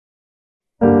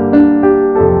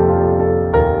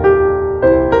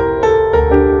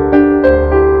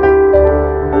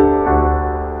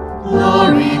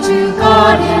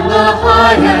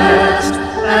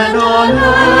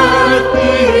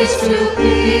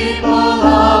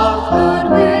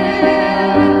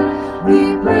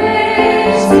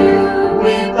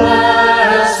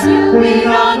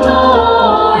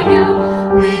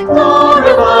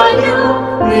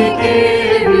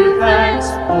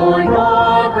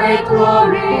thy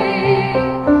glory.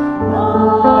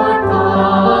 Lord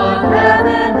God,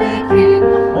 heavenly King, O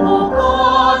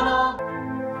God of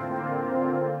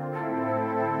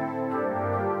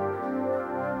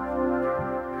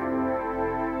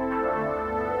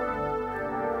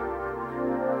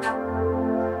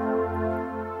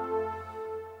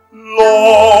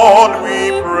Lord, we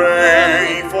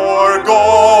pray for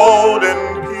golden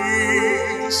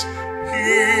peace,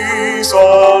 peace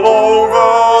all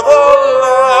over the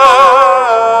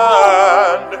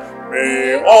land. May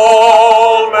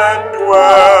all men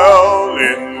dwell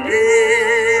in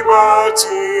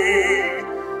liberty,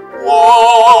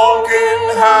 walking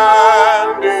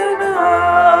hand in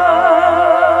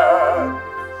hand.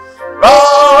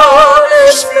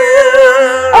 Banish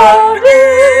fear and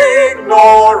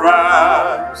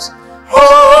ignorance,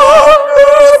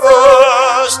 hunger,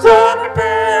 thirst, and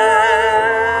pain.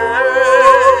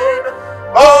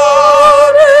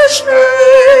 Banish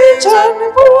hate and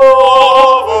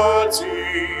poverty.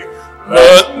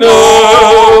 Let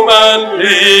no man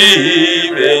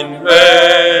live in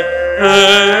vain.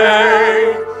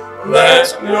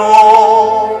 Let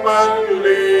no man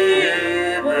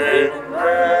live in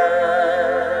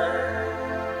vain.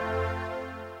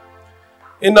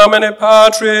 In nomine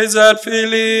Patris et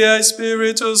Filii et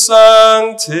Spiritus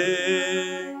Sancti.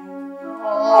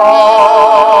 Amen.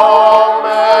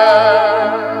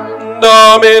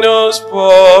 Dominus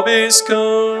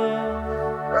vobiscum.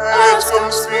 Et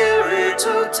cum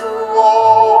spiritu tuo.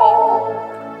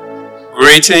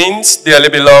 Greetings, dearly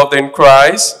beloved in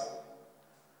Christ.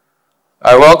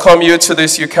 I welcome you to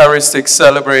this Eucharistic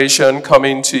celebration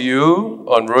coming to you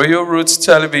on Royal Roots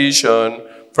Television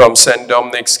from St.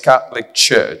 Dominic's Catholic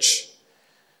Church.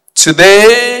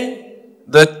 Today,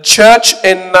 the church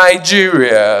in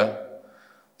Nigeria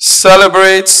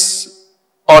celebrates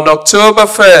on October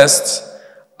 1st,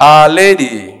 Our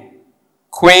Lady,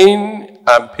 Queen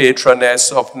and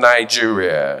Patroness of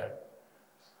Nigeria.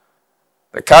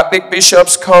 The Catholic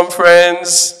Bishops'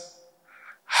 Conference,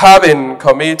 having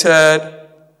committed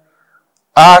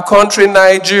our country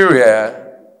Nigeria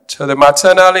to the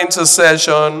maternal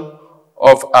intercession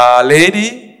of Our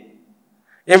Lady,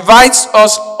 invites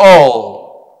us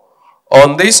all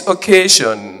on this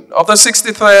occasion of the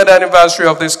 63rd anniversary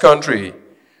of this country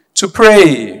to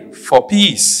pray for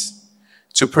peace,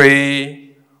 to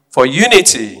pray for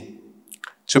unity,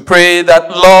 to pray that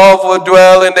love will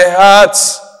dwell in the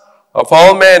hearts of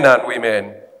all men and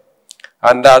women,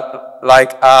 and that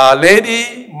like Our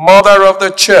Lady, Mother of the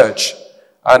Church,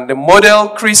 and the model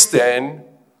Christian,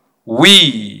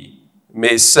 we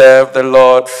may serve the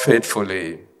Lord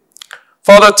faithfully.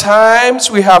 For the times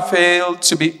we have failed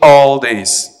to be all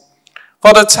this,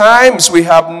 for the times we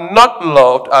have not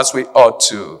loved as we ought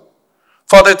to,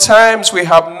 for the times we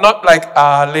have not, like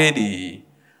Our Lady,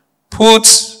 put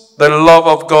the love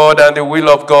of God and the will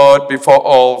of God before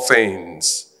all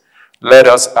things, let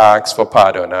us ask for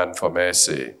pardon and for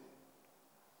mercy.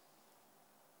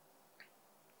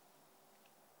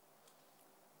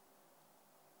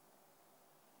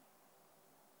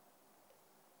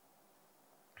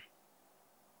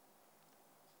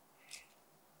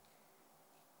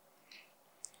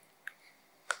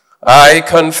 I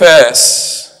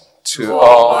confess to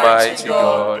Almighty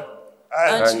God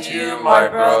and to you, my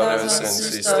brothers and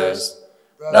sisters,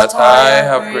 that I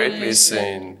have greatly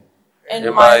sinned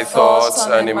in my thoughts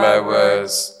and in my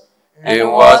words, in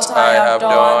what I have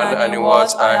done and in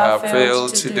what I have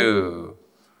failed to do,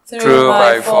 through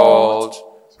my fault,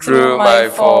 through my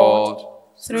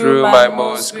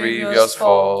most grievous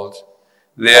fault.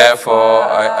 Therefore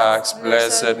I ask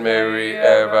Blessed Mary,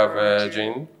 ever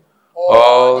Virgin,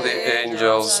 all the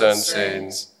angels and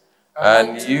saints,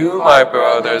 and you, my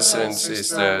brothers and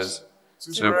sisters,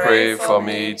 to pray for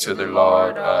me to the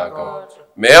Lord our God.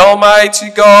 May Almighty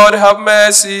God have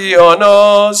mercy on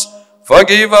us,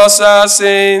 forgive us our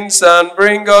sins, and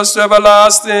bring us to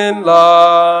everlasting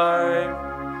life.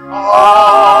 Amen.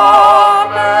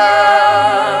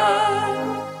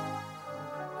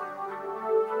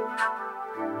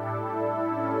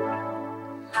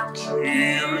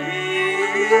 Kyrie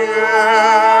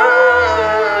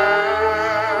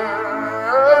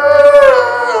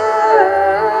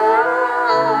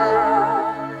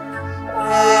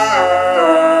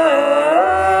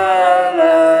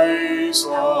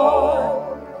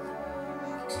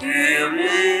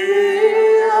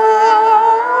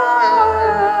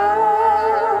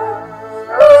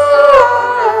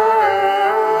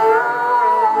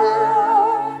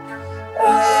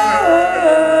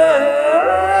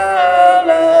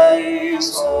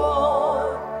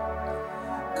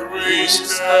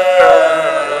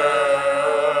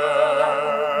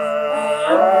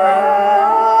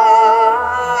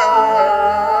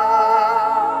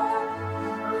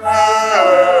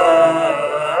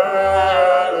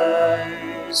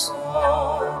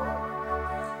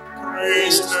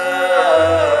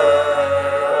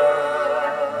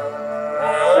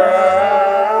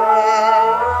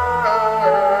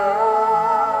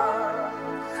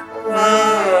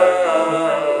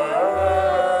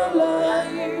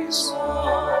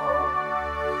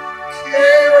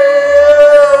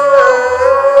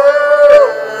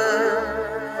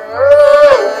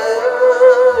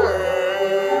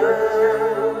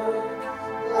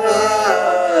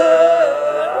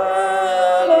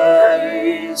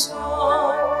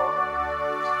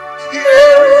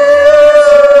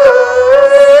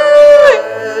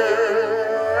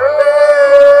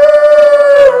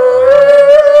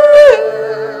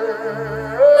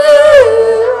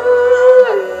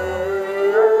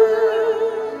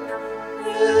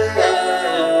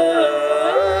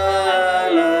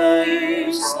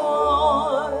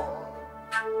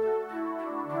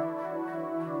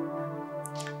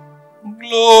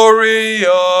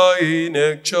Gloria in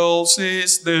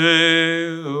excelsis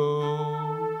Deo.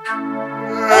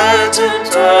 Et in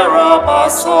terra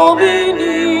passa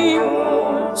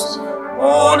minimus,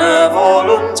 bone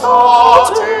voluntatis,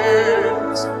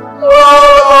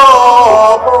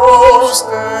 laudabus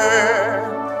te,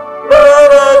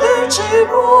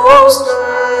 benedicibus te,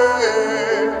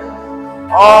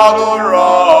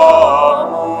 adoramus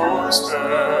te,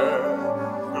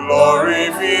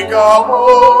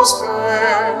 glorificamus te,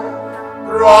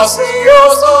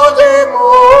 gratias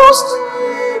audemus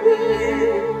tibi,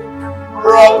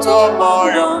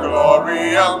 proclamam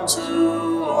gloriam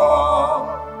tua,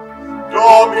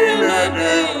 Domine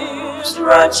Deus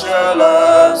Rex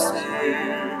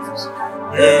Celestis,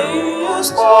 Deus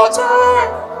Pater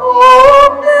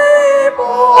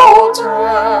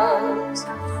omnipotens,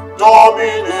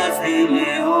 Domine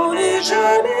Filii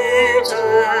unigenite,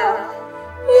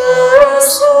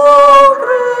 Iesu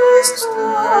Christe,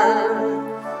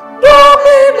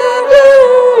 Domine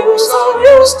Deus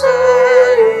alius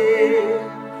Dei,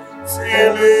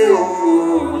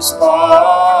 Filius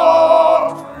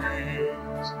Patris,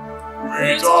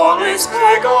 Vitalis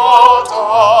negata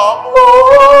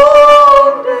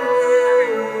mundi,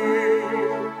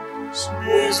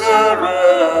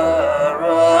 miserere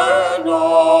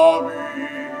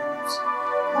nobis,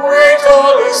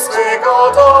 Vitalis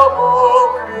negata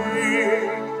mundi,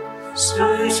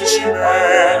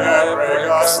 suicimen et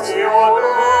pregationem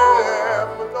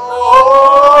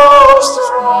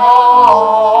nostram,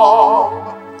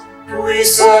 qui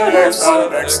select ad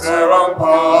dexteram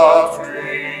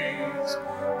Patris,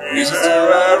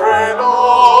 miserere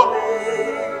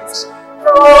nobis,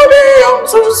 gloriam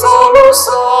tu solus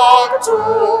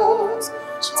sanctus,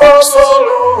 tu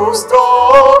solus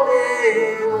Dominus,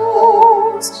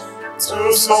 tu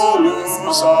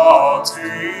solus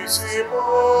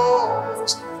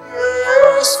altissimus,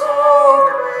 Iesu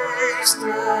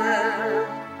Christe,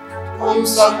 cum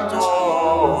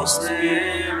Sancto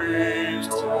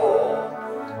Spiritu,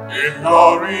 in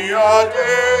gloria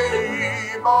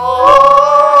Dei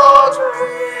Patris.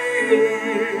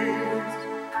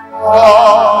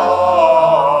 Amen.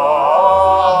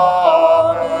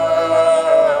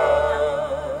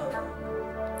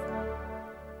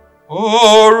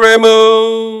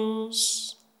 Oremus.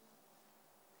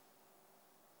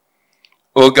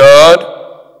 O God,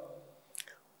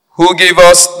 who give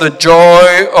us the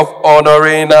joy of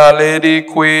honoring Our Lady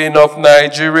Queen of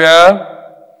Nigeria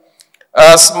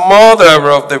as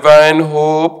Mother of Divine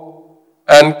Hope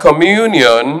and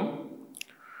Communion,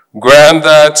 grant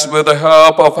that with the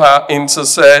help of her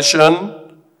intercession,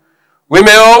 we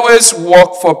may always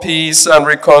work for peace and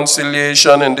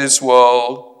reconciliation in this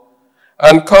world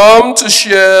and come to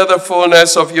share the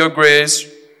fullness of your grace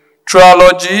through our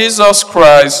Lord Jesus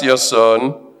Christ, your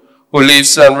Son, who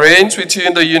lives and reigns with you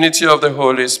in the unity of the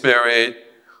Holy Spirit,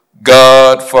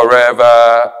 God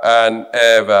forever and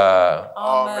ever.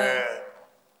 Amen.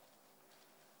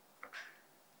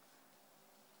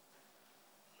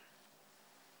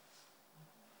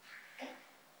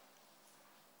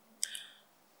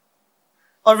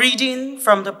 A reading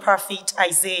from the prophet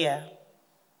Isaiah.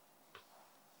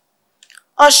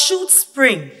 A shoot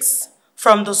springs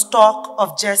from the stalk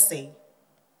of Jesse.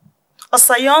 A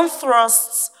scion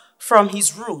thrusts from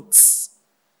his roots.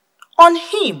 On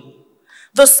him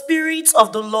the Spirit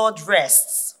of the Lord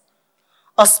rests,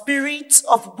 a spirit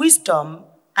of wisdom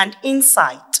and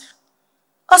insight,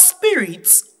 a spirit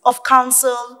of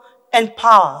counsel and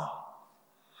power,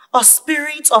 a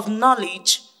spirit of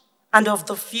knowledge and of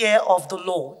the fear of the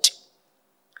Lord.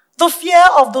 The fear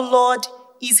of the Lord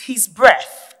is his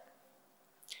breath.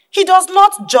 He does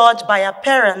not judge by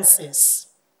appearances.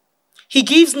 He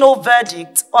gives no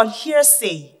verdict on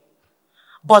hearsay,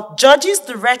 but judges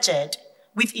the wretched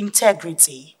with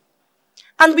integrity,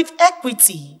 and with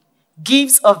equity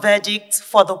gives a verdict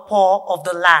for the poor of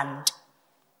the land.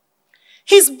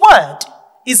 His word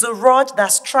is a rod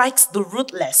that strikes the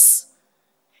ruthless.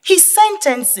 His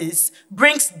sentences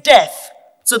brings death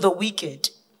to the wicked.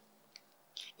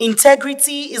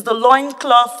 Integrity is the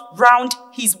loincloth round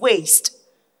his waist,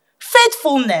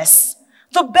 faithfulness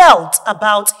the belt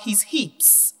about his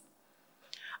hips.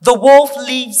 The wolf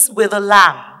lives with the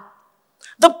lamb.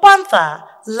 The panther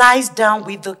lies down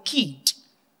with the kid.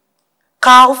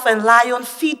 Calf and lion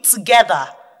feed together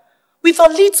with a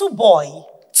little boy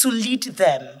to lead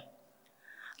them.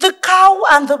 The cow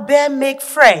and the bear make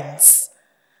friends.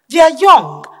 Their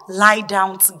young lie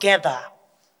down together.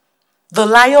 The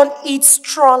lion eats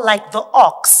straw like the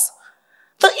ox.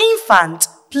 The infant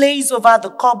plays over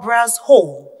the cobra's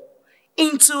hole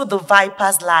into the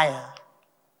viper's lair.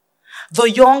 The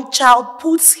young child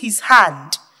puts his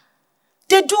hand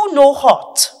They do no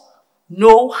hurt,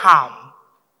 no harm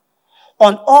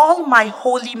on all my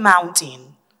holy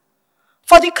mountain.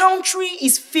 For the country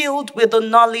is filled with the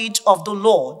knowledge of the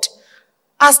Lord,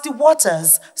 as the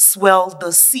waters swell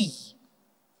the sea.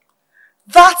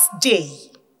 That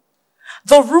day,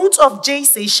 the root of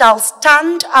Jesse shall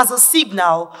stand as a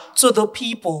signal to the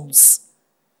peoples.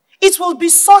 It will be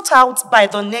sought out by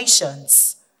the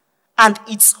nations, and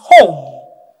its home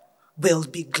will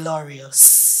be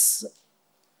glorious.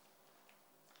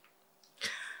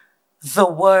 The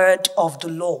word of the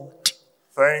Lord.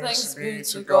 Thanks be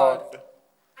to God.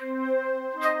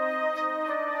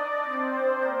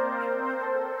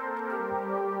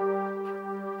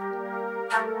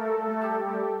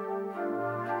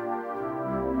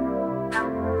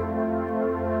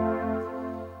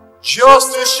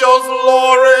 Justice shall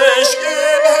flourish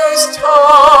in his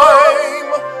time,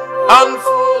 and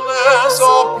fullness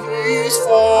of peace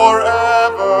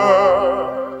forever.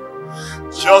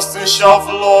 Justice shall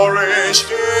flourish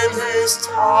in his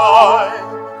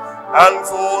time, and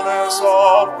fullness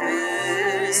of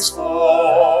peace forever.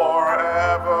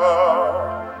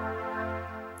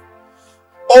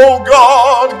 O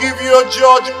God, give your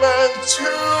judgment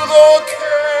to the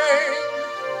king,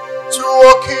 to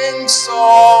a king's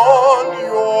son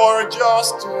your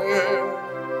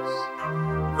justice,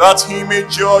 that he may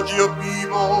judge your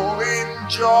people in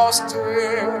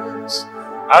justice,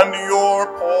 and your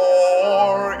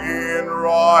poor in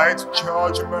right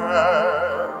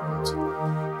judgment.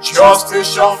 Justice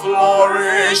shall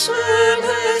flourish in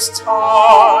his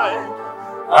time,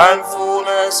 and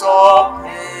fullness of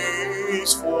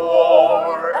peace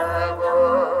forever.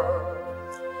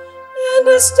 In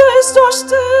this days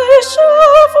justice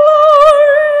shall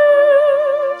flourish,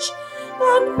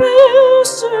 and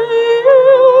peace to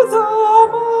the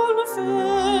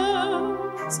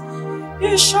mountains.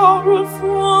 He shall rule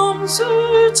from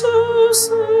sea to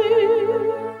sea,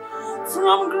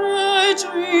 from great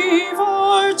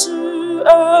river to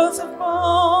earth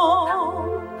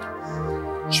bound.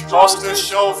 Justice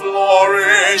shall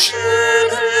flourish in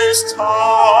his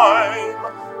time,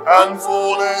 and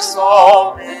fullness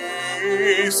of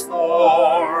peace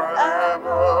forever.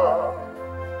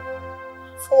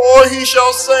 For he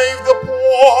shall save the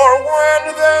poor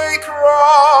when they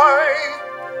cry,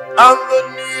 and the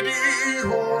needy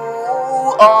who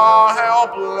are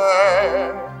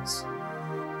helpless.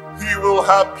 He will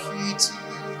have pity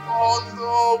on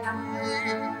the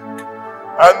weak,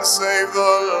 and save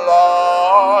the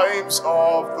lives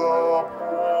of the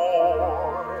poor.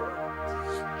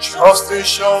 Justice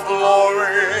shall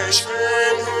flourish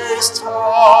in his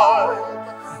time,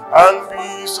 and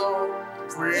peace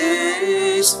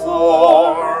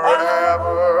forever.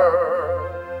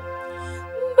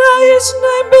 May his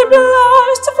name be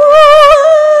blessed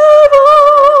forever,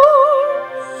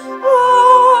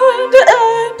 and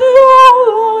endure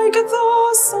like the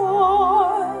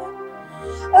sun.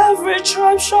 Every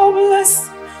tribe shall bless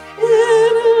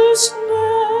in his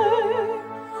name.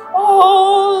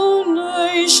 All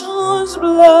nations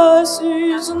bless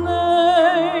his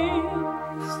name.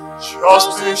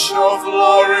 Justice shall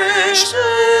flourish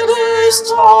in his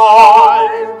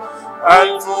time,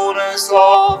 and fullness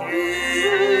of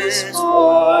peace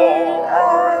forever.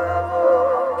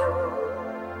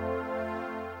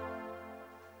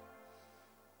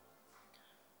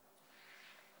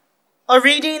 A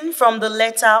reading from the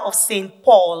letter of St.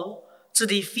 Paul to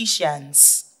the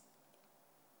Ephesians.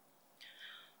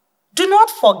 Do not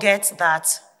forget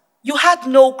that you had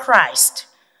no Christ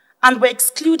and were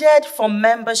excluded from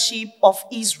membership of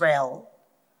Israel,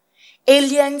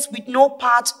 aliens with no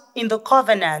part in the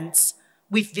covenants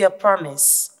with their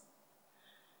promise.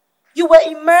 You were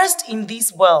immersed in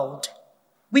this world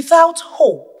without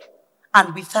hope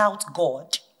and without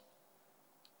God.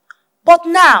 But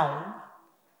now,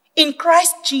 in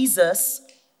Christ Jesus,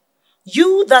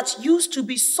 you that used to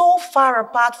be so far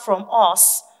apart from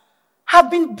us have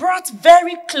been brought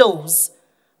very close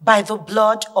by the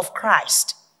blood of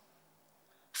Christ.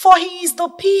 For he is the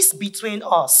peace between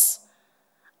us,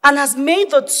 and has made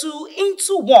the two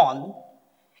into one,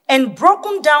 and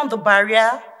broken down the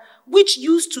barrier which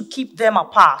used to keep them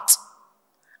apart,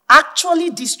 actually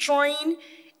destroying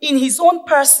in his own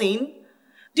person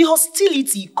the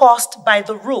hostility caused by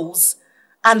the rules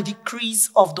and decrees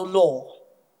of the law.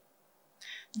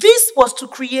 This was to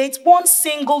create one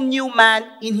single new man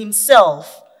in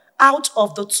himself out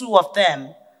of the two of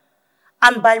them,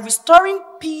 and by restoring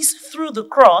peace through the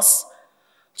cross,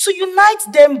 to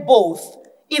unite them both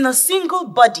in a single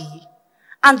body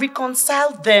and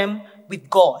reconcile them with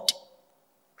God.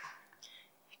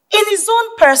 In his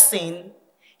own person,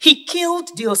 he killed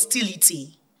the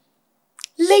hostility,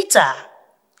 Later,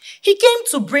 he came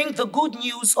to bring the good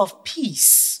news of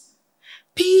peace.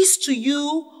 Peace to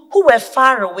you who were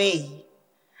far away,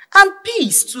 and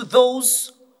peace to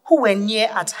those who were near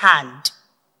at hand.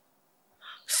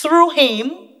 Through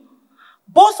him,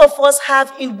 both of us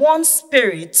have in one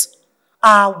spirit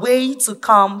our way to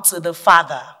come to the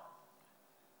Father.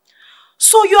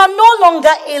 So you are no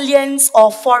longer aliens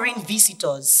or foreign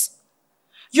visitors.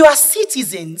 You are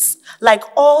citizens like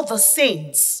all the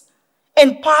saints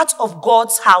and part of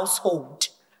God's household.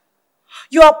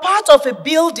 You are part of a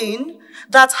building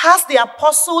that has the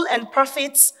apostle and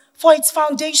prophets for its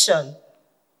foundation,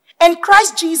 and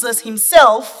Christ Jesus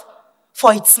himself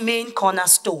for its main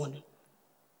cornerstone.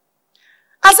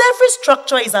 As every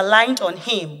structure is aligned on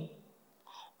him,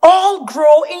 all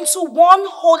grow into one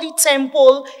holy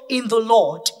temple in the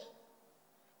Lord.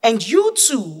 And you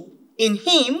too, in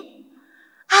him,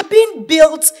 are being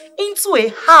built into a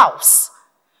house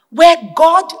where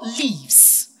God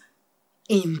lives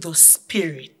in the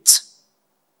Spirit.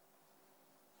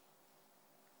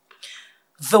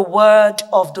 The word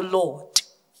of the Lord.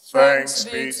 Thanks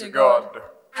be to God.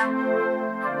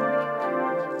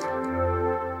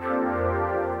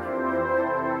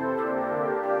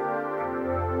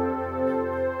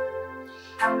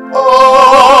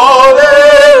 Alleluia,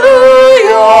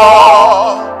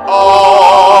 alleluia.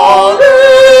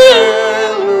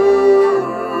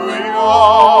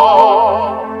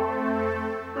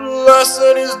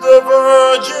 Blessed is the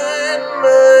Virgin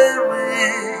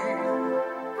Mary,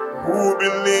 who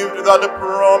believed that the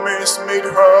promise made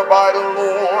her by the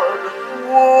Lord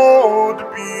would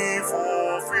be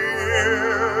fulfilled.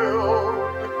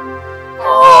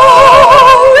 Alleluia,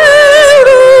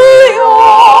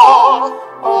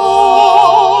 alleluia.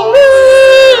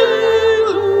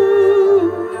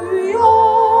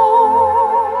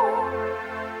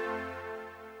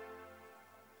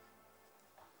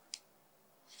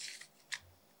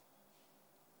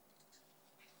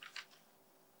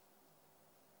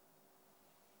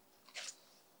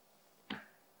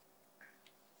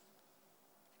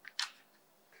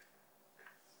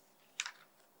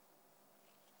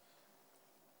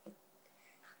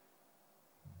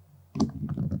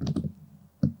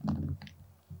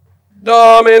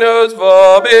 Dominus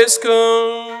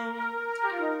vobiscum,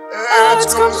 Et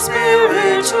cum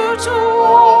spiritu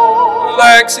tuo,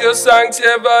 Lectio Sancti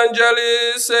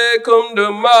Evangelii secum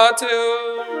de Matthew.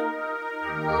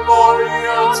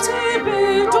 gloria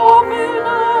tibi, Domine.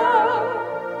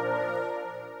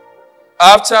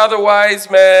 After the wise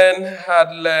men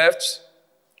had left,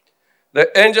 the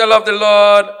angel of the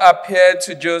Lord appeared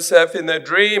to Joseph in a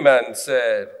dream and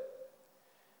said,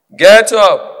 "Get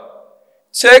up,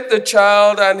 take the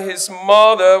child and his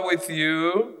mother with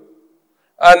you,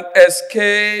 and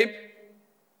escape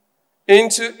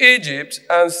into Egypt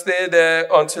and stay there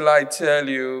until I tell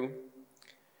you.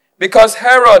 Because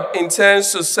Herod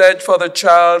intends to search for the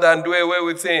child and do away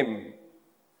with him."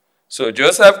 So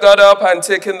Joseph got up and,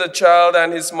 taking the child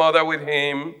and his mother with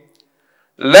him,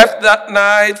 left that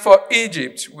night for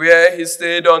Egypt, where he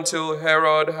stayed until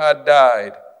Herod had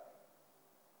died.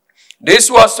 This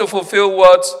was to fulfill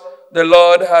what the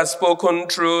Lord has spoken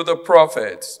through the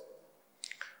prophets.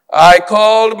 "I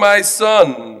called my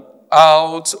son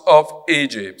out of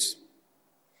Egypt."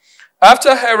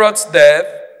 After Herod's death,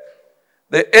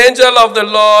 the angel of the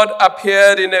Lord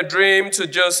appeared in a dream to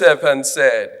Joseph and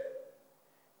said,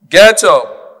 "Get up,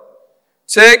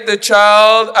 take the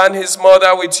child and his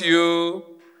mother with you,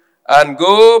 and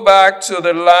go back to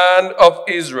the land of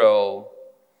Israel.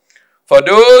 For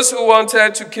those who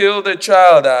wanted to kill the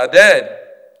child are dead."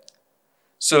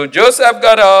 So Joseph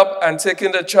got up and,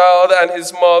 taking the child and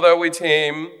his mother with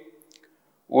him,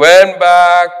 went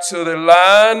back to the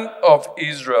land of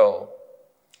Israel.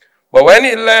 But when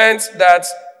he learned that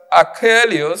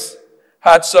Archelaus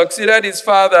had succeeded his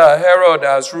father Herod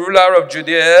as ruler of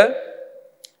Judea,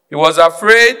 he was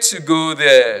afraid to go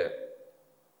there.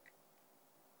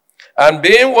 And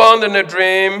being warned in a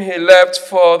dream, he left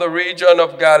for the region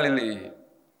of Galilee.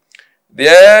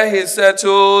 There he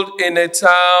settled in a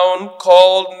town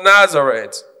called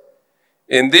Nazareth.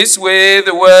 In this way,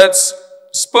 the words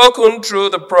spoken through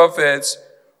the prophets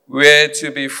were to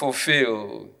be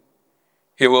fulfilled.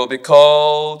 He will be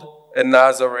called a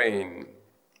Nazarene.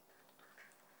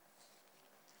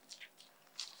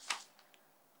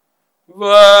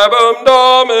 Verbum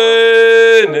Domini.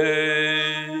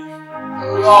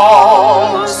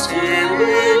 Laus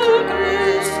tibi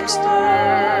Christe.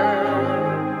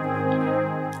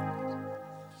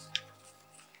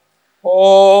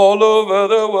 All over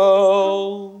the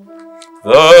world,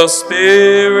 the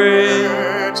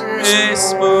Spirit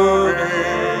is moving.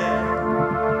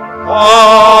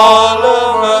 all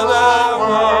over the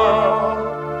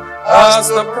world, as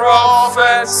the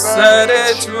prophet said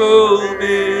it will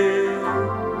be.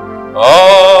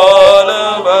 All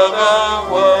over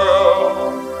the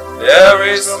world, there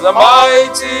is the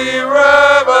mighty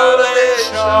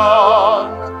revelation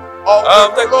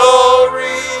of the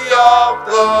glory of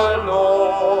the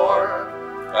Lord,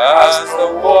 as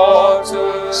the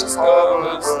waters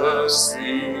covers the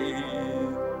sea.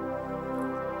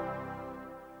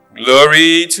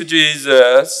 Glory to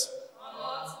Jesus.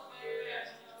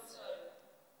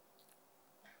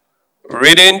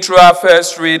 Reading through our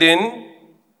first reading,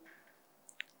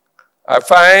 I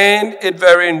find it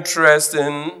very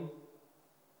interesting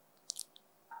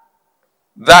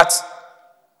that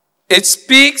it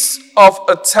speaks of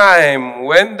a time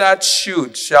when that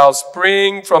shoot shall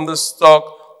spring from the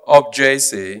stock of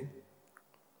Jesse,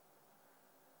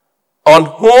 on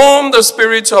whom the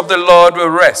Spirit of the Lord will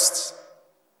rest,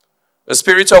 a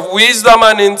spirit of wisdom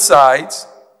and insight,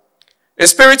 a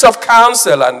spirit of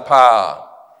counsel and power,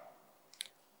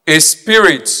 a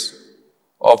spirit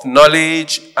of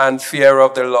knowledge and fear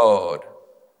of the Lord.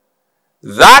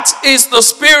 That is the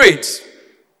spirit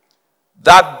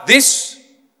that this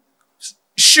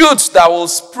shoots that will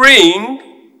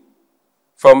spring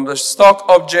from the stock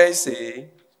of Jesse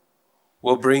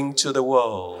will bring to the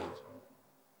world.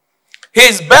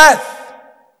 His birth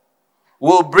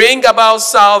will bring about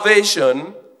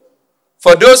salvation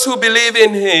for those who believe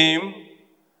in him,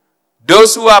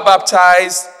 those who are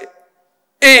baptized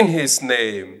in his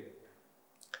name.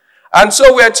 And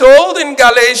so we're told in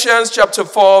Galatians chapter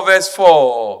 4, verse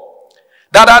 4,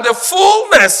 that at the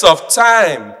fullness of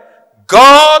time,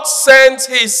 God sent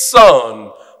his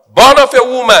Son, born of a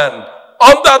woman,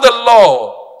 under the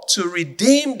law, to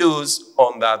redeem those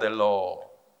under the law.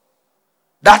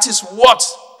 That is what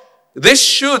this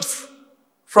shoot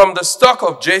from the stock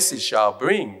of Jesse shall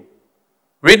bring.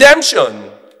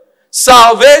 Redemption,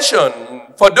 salvation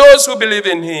for those who believe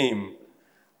in him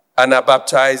and are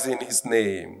baptized in his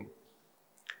name.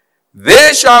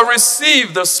 They shall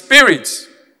receive the Spirit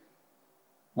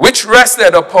which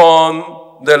rested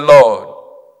upon the Lord,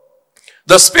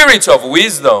 the Spirit of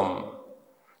wisdom,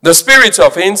 the Spirit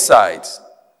of insight,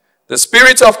 the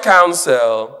Spirit of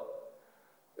counsel,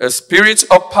 a spirit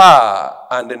of power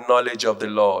and the knowledge of the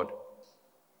Lord.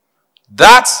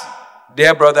 That,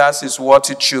 dear brothers, is what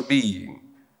it should be.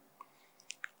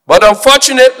 But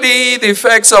unfortunately, the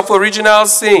effects of original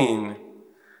sin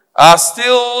are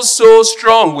still so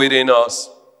strong within us.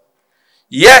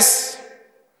 Yes,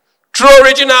 through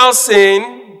original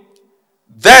sin,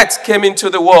 death came into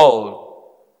the world.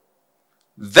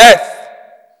 Death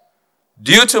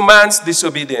due to man's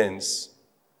disobedience.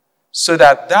 So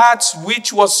that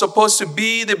which was supposed to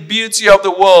be the beauty of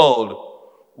the world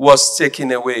was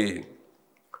taken away.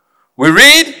 We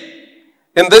read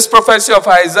in this prophecy of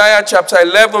Isaiah chapter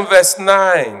 11 verse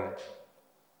 9,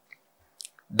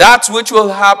 that which will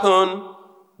happen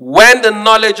when the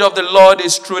knowledge of the Lord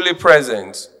is truly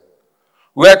present.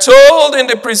 We are told in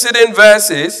the preceding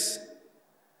verses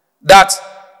that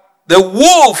the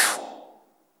wolf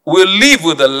will live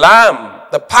with the lamb,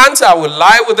 the panther will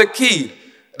lie with the kid,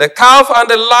 the calf and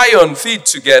the lion feed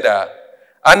together,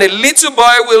 and a little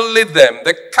boy will lead them.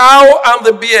 The cow and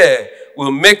the bear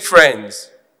will make friends.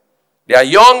 Their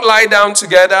young lie down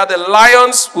together. The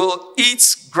lions will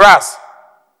eat grass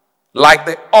like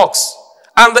the ox,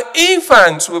 and the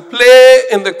infants will play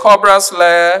in the cobra's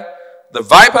lair, the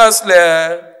viper's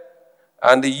lair,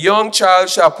 and the young child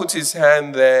shall put his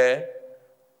hand there,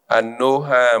 and no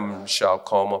harm shall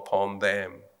come upon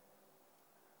them.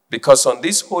 Because on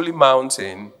this holy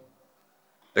mountain,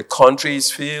 the country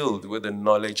is filled with the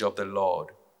knowledge of the Lord.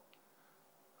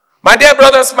 My dear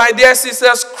brothers, my dear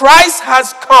sisters, Christ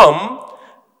has come,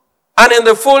 and in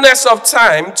the fullness of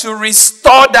time, to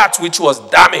restore that which was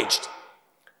damaged,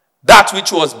 that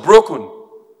which was broken.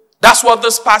 That's what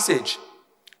this passage,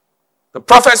 the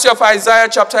prophecy of Isaiah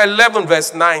chapter 11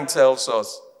 verse 9 tells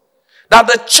us. That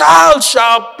the child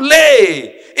shall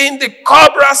play in the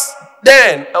cobra's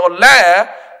den or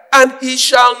lair, and he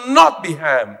shall not be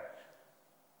harmed.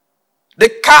 The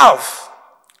calf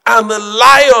and the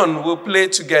lion will play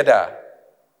together,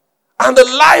 and the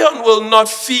lion will not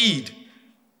feed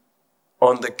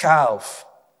on the calf.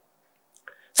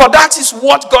 For that is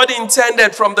what God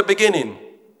intended from the beginning.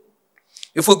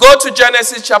 If we go to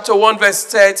Genesis chapter 1 verse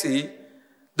 30,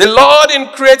 the Lord, in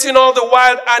creating all the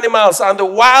wild animals and the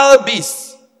wild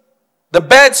beasts, the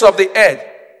birds of the earth,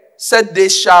 said they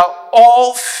shall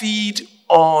all feed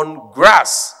on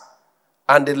grass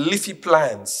and the leafy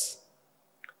plants.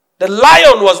 The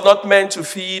lion was not meant to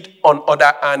feed on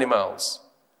other animals.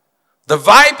 The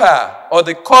viper or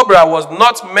the cobra was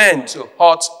not meant to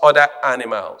hurt other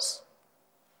animals.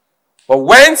 But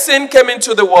when sin came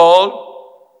into the world,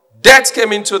 death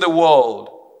came into the world,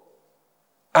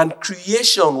 and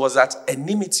creation was at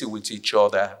enmity with each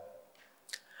other.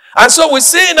 And so we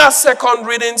see in our second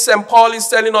reading, St. Paul is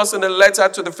telling us in the letter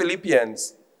to the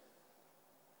Philippians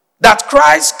that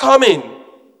Christ's coming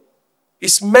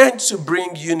is meant to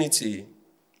bring unity.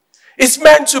 It's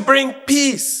meant to bring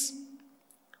peace.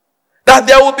 That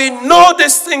there will be no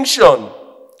distinction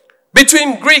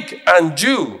between Greek and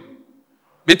Jew,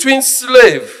 between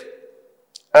slave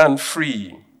and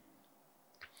free.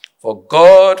 For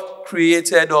God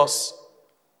created us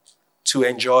to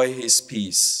enjoy his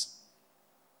peace.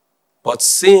 But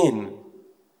sin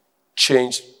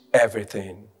changed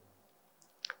everything.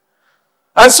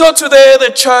 And so today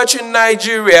the church in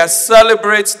Nigeria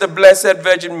celebrates the Blessed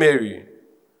Virgin Mary,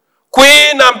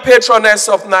 Queen and Patroness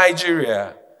of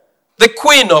Nigeria, the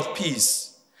Queen of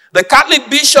Peace. The Catholic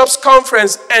Bishops'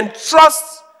 Conference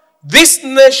entrusts this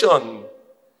nation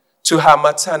to her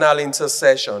maternal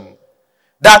intercession,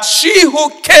 that she who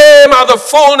came at the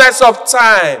fullness of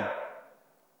time,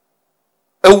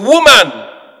 a woman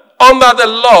under the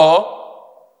law,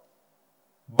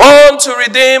 born to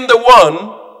redeem the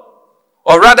one,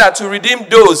 or rather to redeem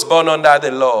those born under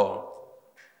the law.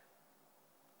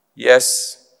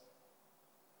 Yes,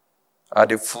 at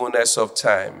the fullness of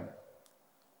time,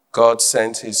 God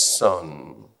sent his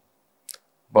son,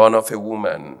 born of a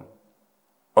woman,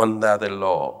 under the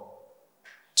law,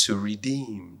 to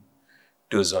redeem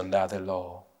those under the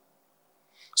law.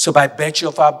 So by virtue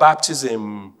of our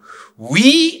baptism,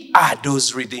 we are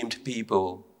those redeemed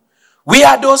people. We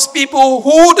are those people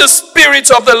who the Spirit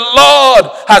of the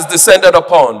Lord has descended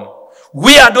upon.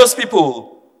 We are those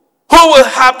people who will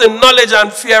have the knowledge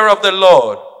and fear of the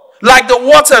Lord, like the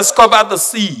waters cover the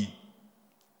sea,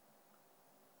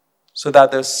 so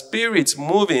that the Spirit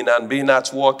moving and being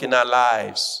at work in our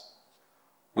lives,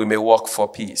 we may work for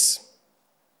peace.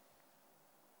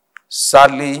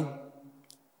 Sadly,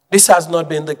 this has not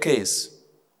been the case.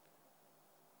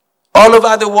 All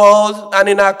over the world and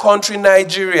in our country,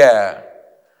 Nigeria,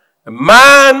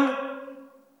 man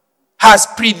has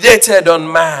predated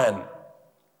on man.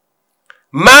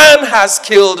 Man has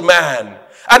killed man.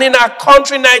 And in our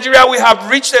country, Nigeria, we have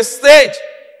reached a stage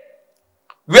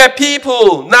where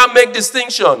people now make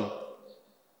distinction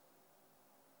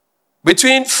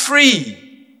between free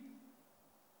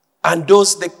and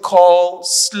those they call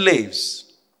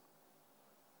slaves,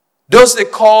 those they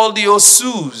call the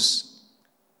Osus,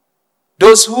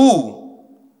 those who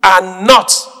are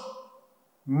not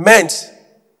meant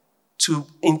to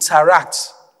interact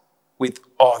with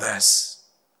others.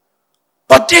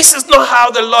 But this is not how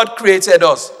the Lord created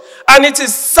us. And it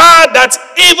is sad that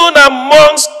even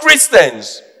amongst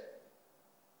Christians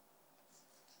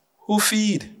who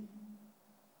feed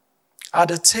at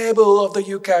the table of the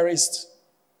Eucharist,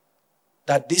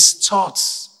 that these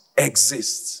thoughts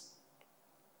exist.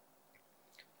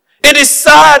 It is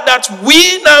sad that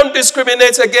we now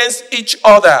discriminate against each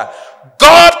other.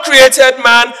 God created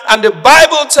man, and the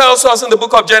Bible tells us in the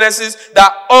book of Genesis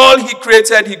that all he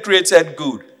created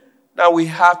good. Now we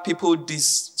have people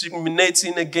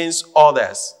discriminating against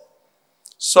others.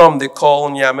 Some they call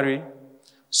Nyamiri,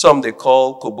 some they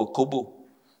call Kobo Kobo,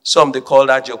 some they call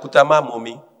Ajokutama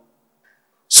Momi,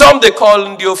 some they call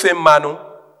Ndiofe Manu.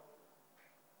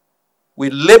 We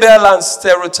label and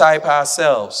stereotype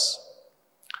ourselves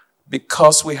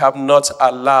because we have not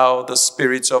allowed the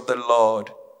Spirit of the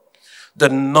Lord, the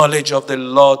knowledge of the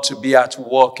Lord to be at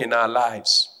work in our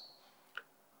lives.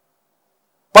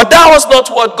 But that was not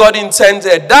what God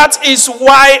intended. That is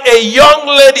why a young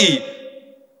lady,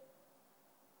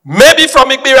 maybe from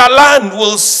Igbira land,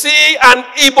 will see an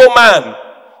Igbo man,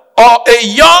 or a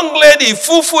young lady,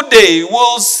 Fufude,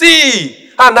 will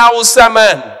see an Hausa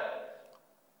man,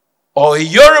 or a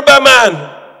Yoruba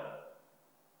man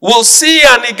will see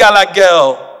an Igala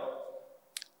girl,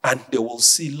 and they will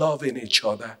see love in each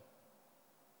other.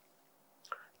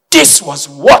 This was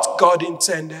what God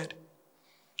intended.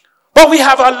 But we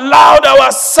have allowed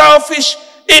our selfish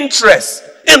interests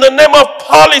in the name of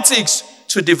politics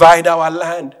to divide our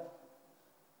land.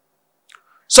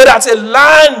 So that a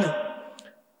land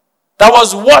that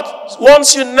was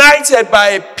once united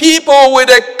by people with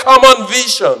a common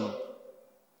vision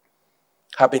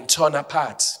have been torn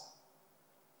apart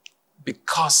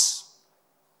because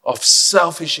of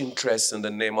selfish interests in the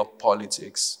name of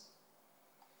politics.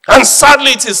 And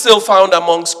sadly, it is still found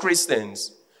amongst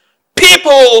Christians.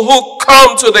 People who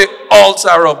come to the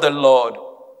altar of the Lord.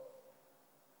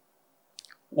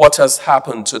 What has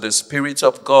happened to the Spirit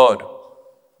of God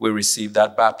we receive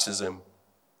that baptism.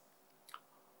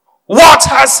 What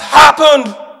has happened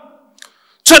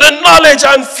to the knowledge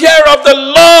and fear of the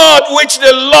Lord which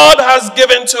the Lord has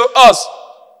given to us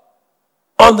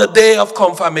on the day of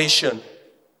confirmation?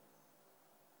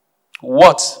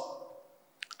 What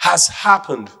has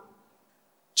happened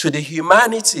to the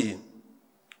humanity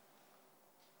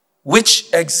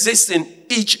which exists in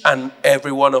each and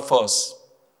every one of us?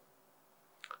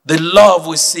 The love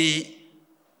we see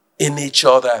in each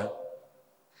other.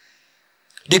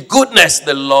 The goodness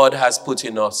the Lord has put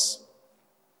in us.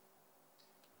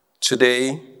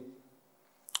 Today,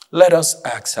 let us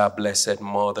ask our Blessed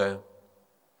Mother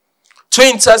to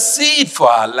intercede for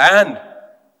our land,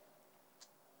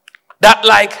 that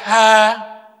like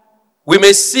her, we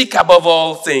may seek above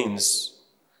all things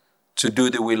to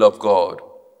do the will of God.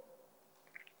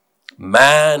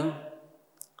 Man,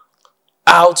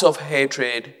 out of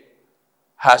hatred,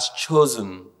 has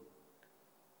chosen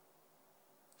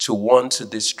to want to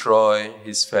destroy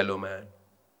his fellow man.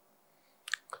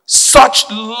 Such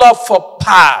love for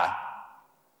power,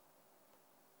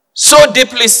 so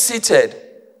deeply seated,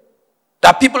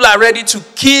 that people are ready to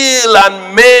kill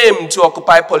and maim to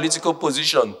occupy political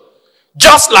position.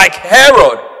 Just like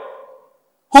Herod,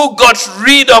 who got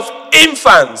rid of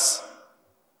infants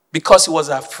because he was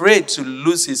afraid to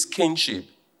lose his kingship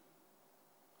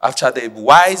after the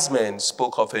wise men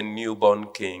spoke of a newborn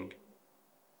king.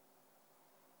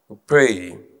 We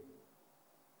pray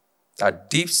that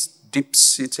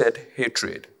deep-seated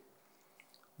hatred,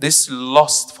 this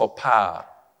lust for power,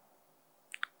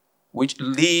 which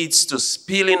leads to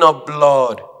spilling of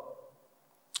blood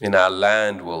in our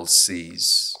land, will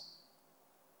cease.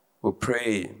 We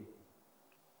pray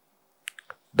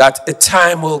that a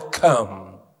time will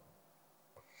come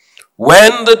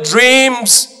when the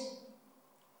dreams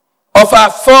of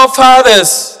our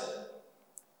forefathers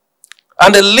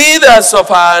and the leaders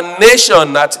of our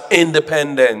nation at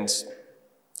independence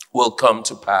will come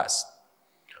to pass.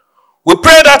 We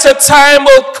pray that a time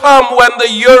will come when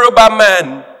the Yoruba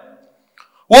man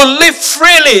will live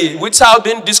freely without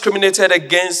being discriminated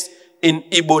against in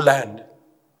Igbo land.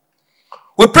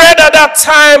 We pray that that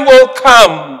time will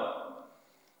come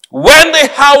when the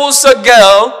Hausa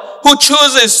girl who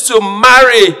chooses to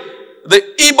marry the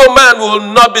Igbo man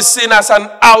will not be seen as an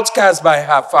outcast by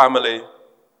her family.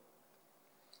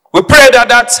 We pray that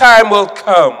that time will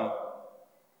come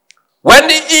when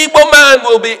the Igbo man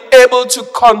will be able to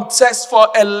contest for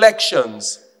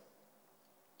elections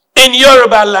in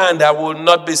Yoruba land and will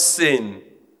not be seen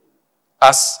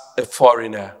as a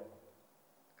foreigner.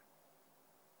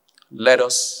 Let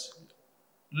us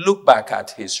look back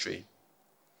at history.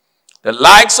 The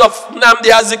likes of Nnamdi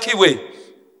Azikiwe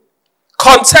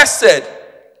contested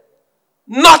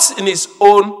not in his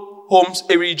own home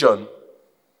region.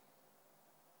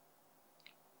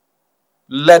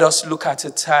 Let us look at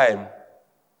a time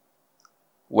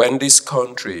when this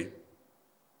country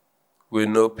will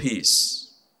know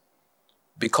peace,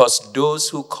 because those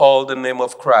who call the name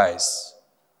of Christ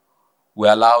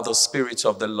will allow the Spirit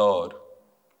of the Lord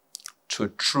to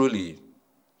truly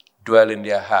dwell in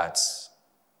their hearts.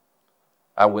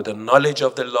 And with the knowledge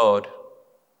of the Lord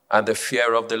and the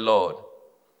fear of the Lord,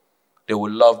 they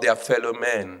will love their fellow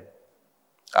men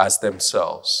as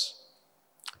themselves.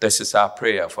 This is our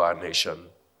prayer for our nation,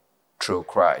 through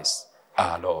Christ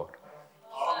our Lord.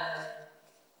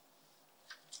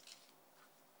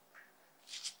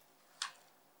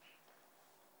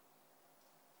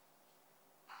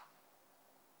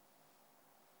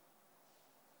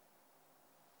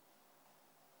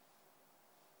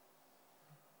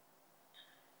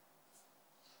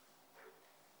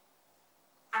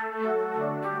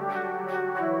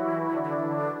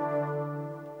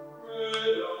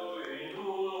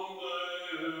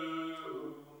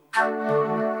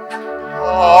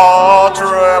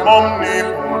 Patrem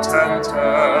omnipotentem,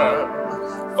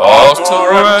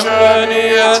 Factorem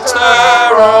genia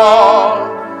terra,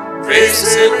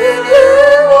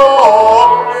 visibilium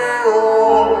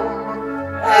omnium,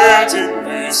 et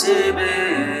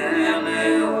invisibilium,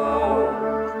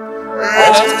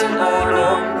 et in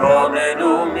unum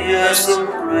Dominum Iesum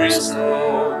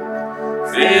Christum,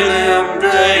 Filium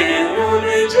Dei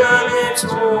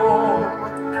unigenitum,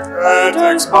 et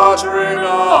ex Patre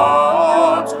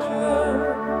natum,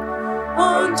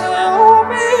 ante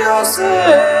omnia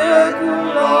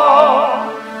saecula,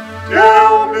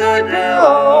 Deum de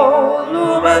Deo,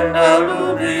 lumen de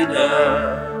lumine,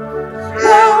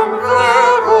 Deum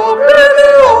vero de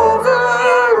Deo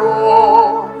vero,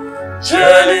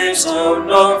 Genitum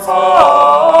non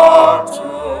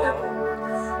factum,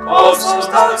 ob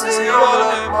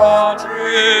substantiale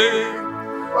Patri,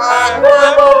 and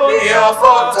memory of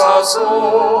our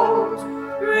souls,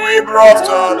 we brought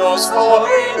on us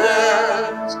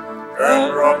holiness,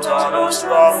 and brought on us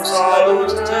strong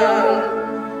salutation.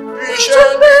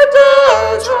 Patiently the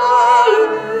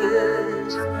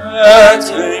journeys,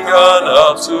 Acting on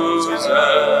up to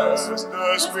zest,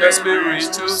 the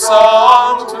Spirit to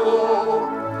sanctum,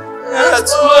 et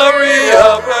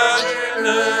Maria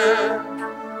Virgine,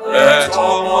 et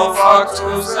homo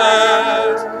factus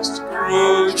est,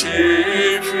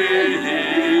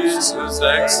 crucifixus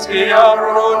extia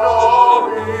pro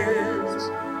nobis,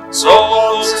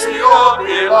 solus io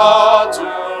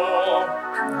Pilatum,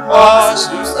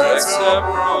 passus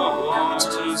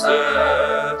exebrutus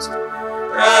et,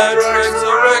 et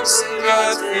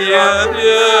resurrexiat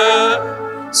fiedie,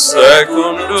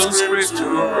 secundum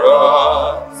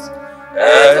Scripturas,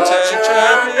 et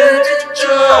ecemit in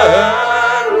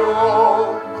caelo,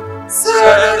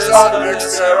 sedes ad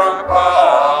exterum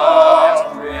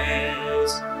patris,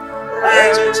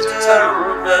 et in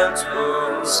terrum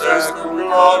ventus et cum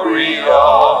gloria,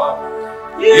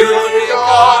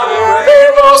 unicare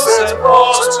vivos et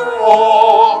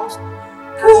postuos,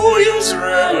 cuius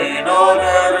reino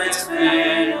erit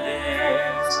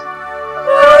filis,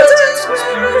 et in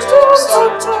Spiritum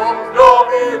Sanctum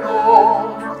Dominum,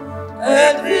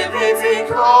 et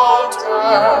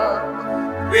vivificantem,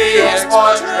 qui ex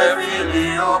Patre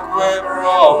Filioque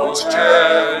procedit,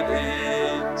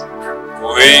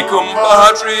 qui cum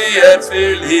Patri et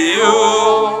Filio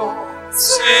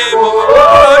simul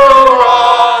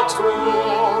adoratur,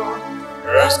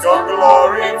 est cum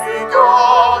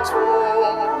glorificatur,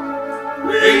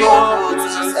 qui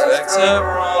locutus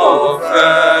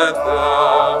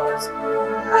exeprofertas,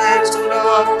 et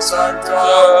unam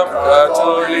sanctam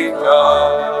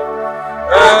Catholicam,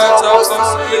 et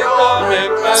Apostolicam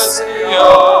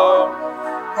Ecclesiam,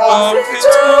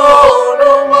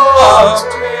 confiteunum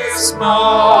baptisma,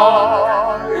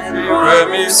 in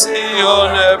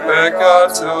remissione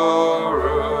peccatorum,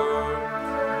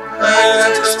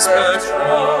 et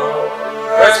spectrum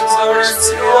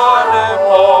exorcione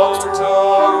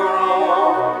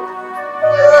mortorum,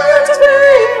 et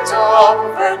vitam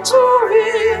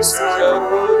venturis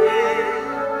seculi.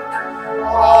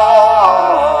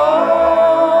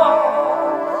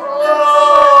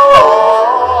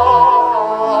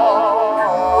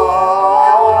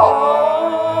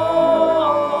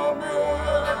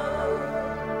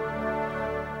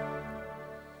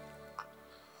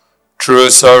 True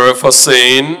sorrow for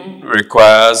sin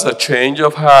requires a change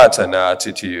of heart and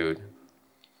attitude.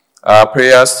 Our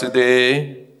prayers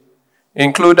today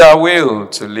include our will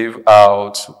to live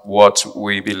out what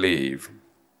we believe.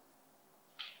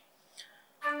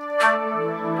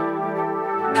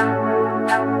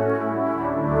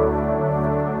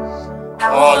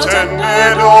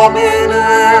 Attende Domine,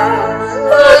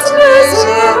 et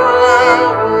miserere,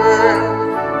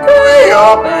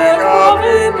 quia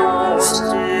peccavimus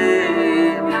tibi.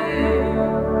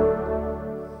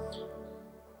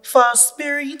 For a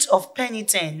spirit of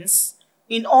penitence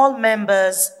in all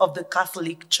members of the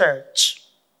Catholic Church,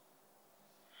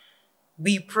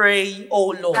 we pray,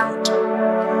 O Lord.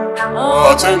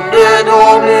 Attende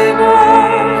Domine,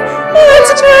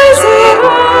 et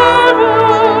miserere,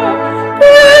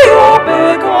 quia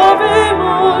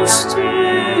peccavimus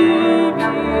tibi.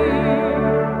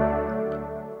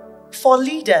 For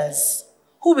leaders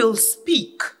who will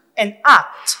speak and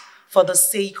act for the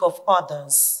sake of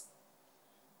others,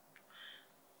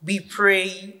 we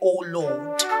pray, O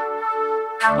Lord.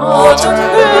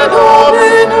 Attende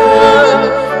Domine,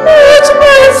 et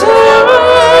miserere,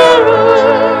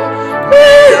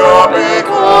 quia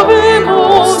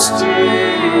peccavimus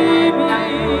tibi.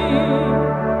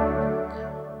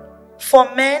 For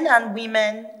men and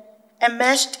women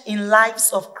enmeshed in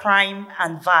lives of crime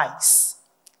and vice,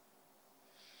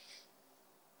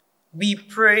 we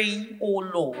pray, O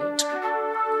Lord.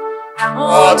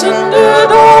 Attende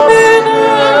Domine,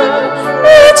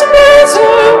 et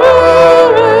miserere,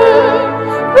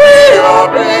 quia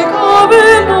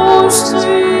peccavimus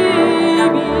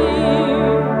tibi.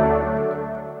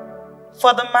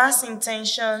 For the mass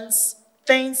intentions,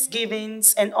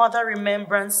 thanksgivings, and other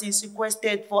remembrances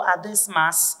requested for at this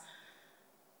Mass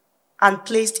and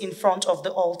placed in front of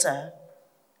the altar,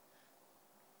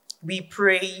 we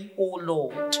pray, O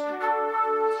Lord.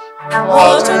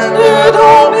 Attende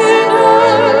Domine,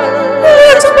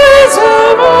 et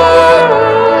miserere,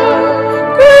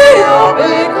 quia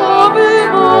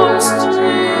peccavimus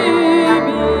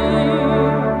tibi.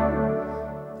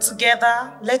 Together,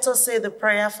 let us say the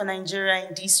prayer for Nigeria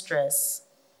in distress.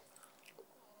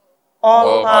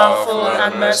 All-powerful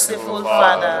and merciful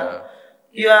Father,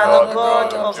 You are the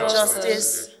God of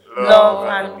justice, love,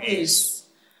 and peace.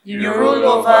 You rule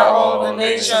over all the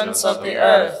nations of the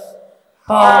earth.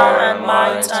 Power and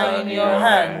might are in your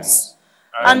hands,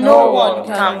 and no one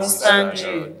can withstand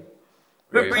you.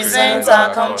 We present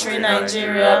our country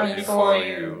Nigeria before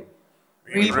you.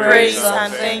 We praise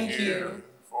and thank you,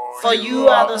 for you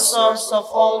are the source of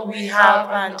all we have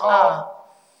and are.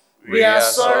 We are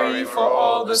sorry for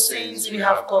all the sins we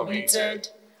have committed,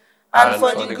 and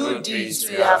for the good deeds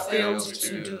we have failed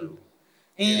to do.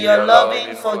 In your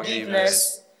loving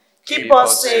forgiveness, keep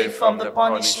us safe from the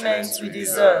punishments we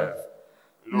deserve.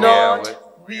 Lord,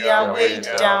 we are weighed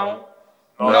down,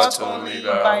 not only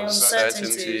by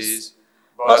uncertainties,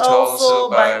 but also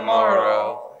by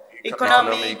moral,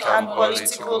 economic, and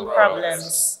political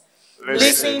problems.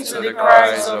 Listen to the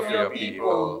cries of your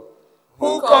people,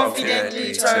 who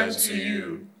confidently turn to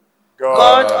you.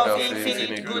 God of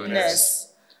infinite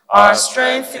goodness, our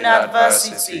strength in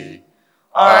adversity,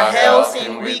 our health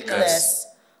in weakness,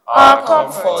 our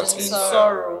comfort in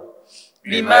sorrow.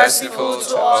 Be merciful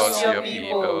to us, your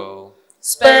people.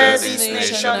 Spare this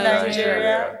nation,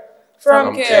 Nigeria,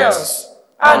 from chaos,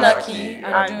 anarchy,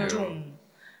 and doom.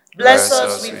 Bless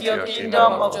us with your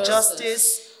kingdom of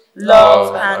justice,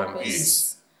 love, and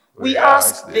peace. We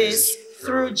ask this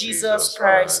through Jesus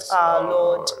Christ our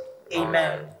Lord.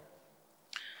 Amen.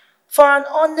 For an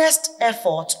honest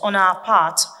effort on our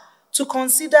part to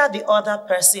consider the other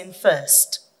person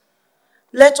first,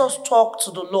 let us talk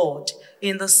to the Lord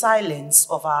in the silence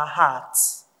of our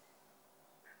hearts.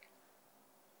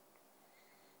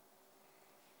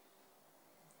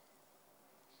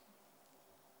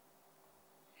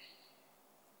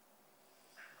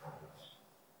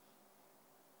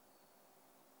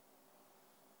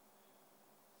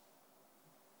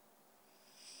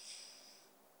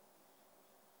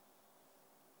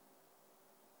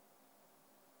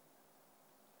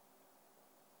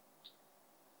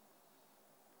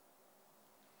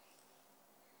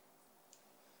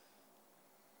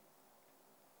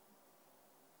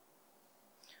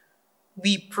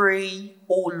 We pray,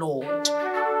 O Lord.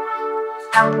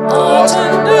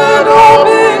 Attended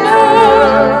Dominican,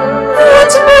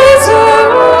 et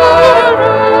miserere,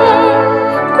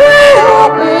 quia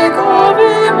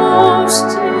peccavimus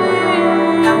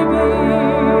tibi.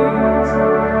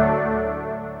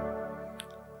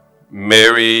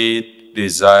 Mary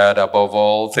desired above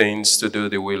all things to do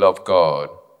the will of God.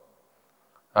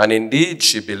 And indeed,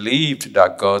 she believed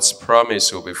that God's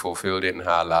promise will be fulfilled in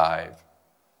her life.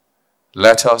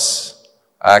 Let us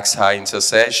ask her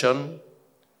intercession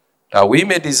that we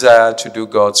may desire to do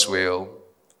God's will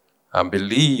and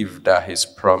believe that his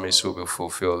promise will be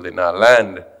fulfilled in our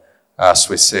land as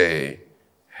we say,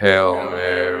 Hail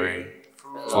Mary,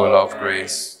 full of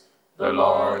grace, the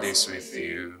Lord is with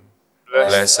you.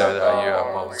 Blessed are you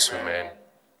amongst women,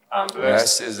 and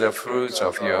blessed is the fruit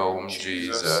of your womb,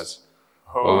 Jesus.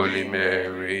 Holy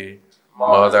Mary,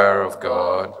 Mother of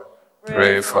God,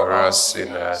 pray for us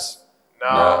sinners,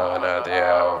 now and at the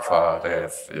hour of our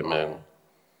death. Amen.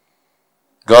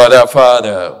 God our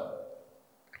Father,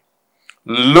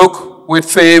 look with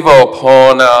favor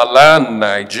upon our land,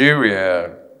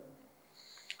 Nigeria.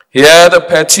 Hear the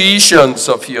petitions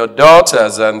of your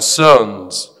daughters and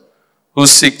sons who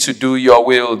seek to do your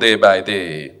will day by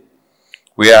day.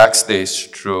 We ask this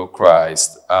through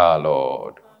Christ our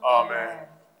Lord. Amen.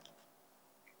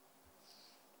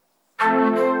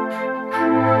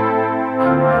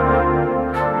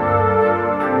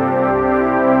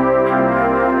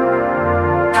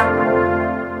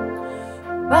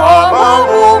 Baba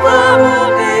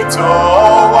Mugamito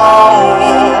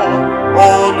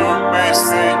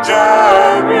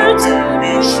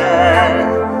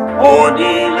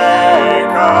Onile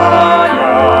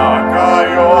kaya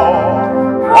kayo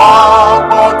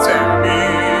Wapotemi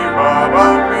Baba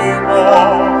Mimo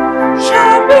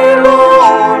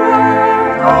Shemilore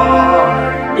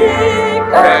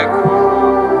Ipeku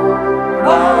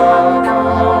Baba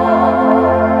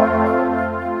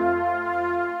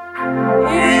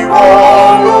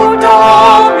Iwoludami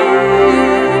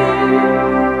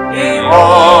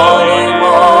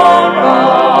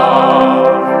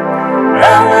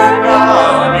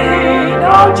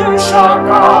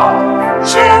Shaka,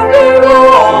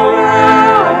 Shemilore,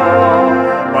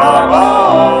 Baba,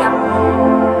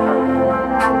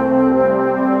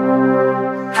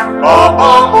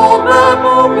 Baba,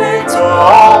 Mumito,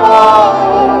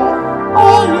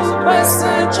 Alus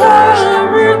message,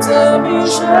 written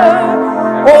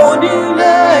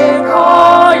Onile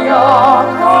Kaya,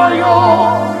 Kayo,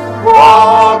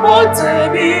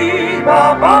 Wabotebi,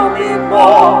 Baba, Mimo,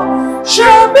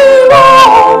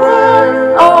 Shemilore,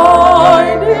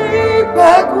 I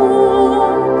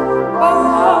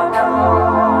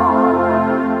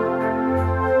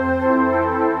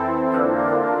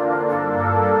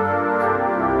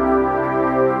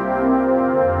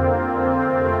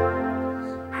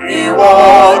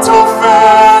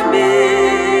fẹ́ mi,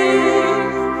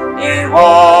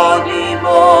 ìwọ ni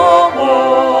mo mọ̀.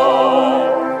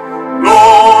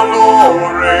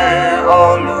 Lólóore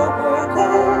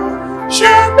olùbùkún,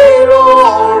 ṣe mí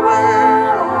lóore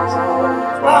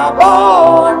Bàbá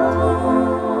ọ̀run.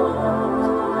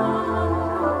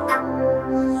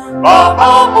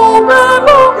 Bàbá mo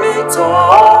bẹ̀rù mi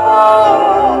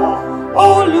tán,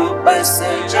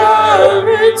 olùpèsè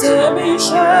jẹ́rìí tèmi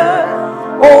ṣe,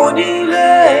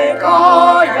 onílé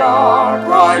káyà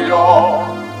káyọ̀,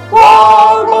 wá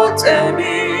gbọ́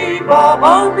tèmi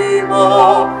bàbá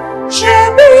mímọ́, ṣe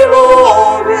mí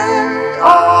lóore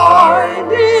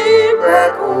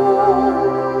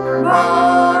àìnípẹ̀kun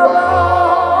bàbá.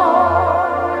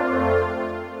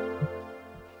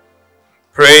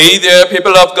 Pray, dear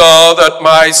people of God, that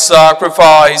my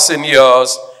sacrifice and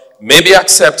yours may be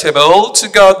acceptable to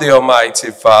God the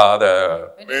Almighty Father.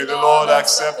 May the Lord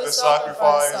accept the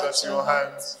sacrifice at your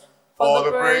hands, for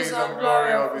the praise and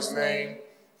glory of his name,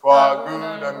 for our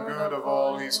good and good of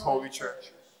all his holy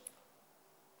church.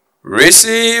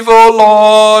 Receive, O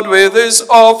Lord, with his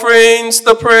offerings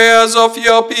the prayers of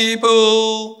your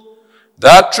people,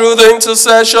 that through the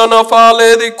intercession of Our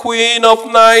Lady Queen of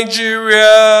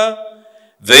Nigeria,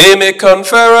 they may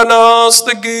confer on us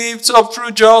the gifts of true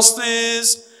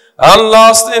justice and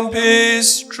lasting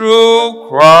peace through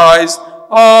Christ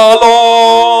our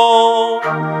Lord.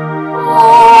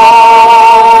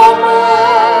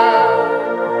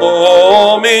 Amen.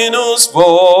 Dominus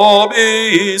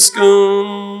vobiscum.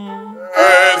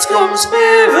 Et cum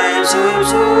spiritu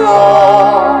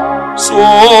tuo.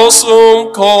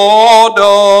 Sursum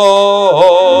cordo.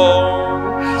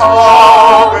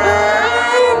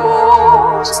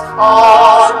 Habemus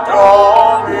ad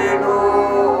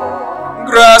Dominum.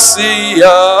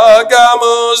 Gracia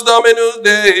gamus Dominus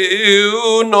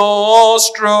Deo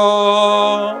nostro.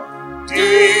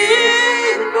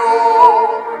 Dignum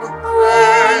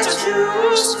et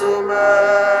justum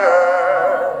est.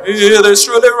 It is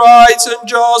truly right and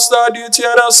just, our duty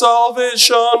and our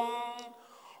salvation,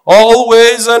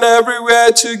 always and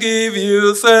everywhere to give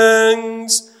you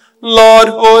thanks, Lord,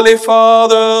 Holy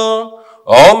Father,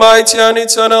 Almighty and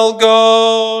eternal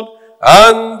God,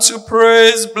 and to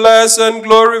praise, bless, and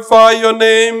glorify your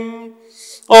name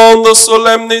on the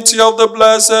solemnity of the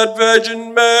Blessed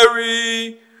Virgin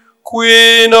Mary,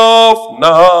 Queen of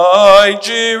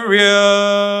Nigeria.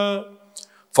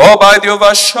 For by the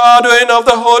overshadowing of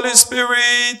the Holy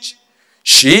Spirit,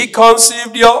 she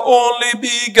conceived your only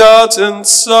begotten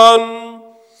Son,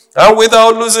 and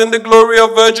without losing the glory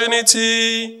of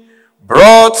virginity,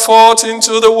 brought forth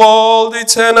into the world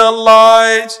eternal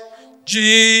light,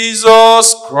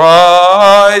 Jesus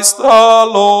Christ our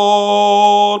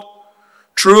Lord.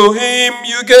 Through him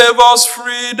you gave us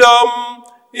freedom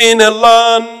in a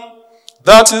land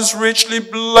that is richly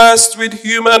blessed with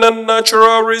human and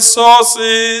natural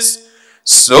resources,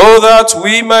 so that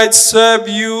we might serve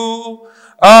you,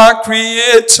 our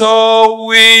Creator,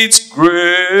 with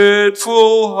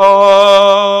grateful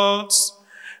hearts.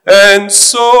 And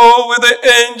so with the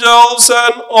angels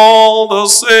and all the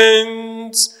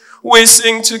saints, we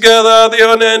sing together the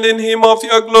unending hymn of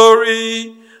your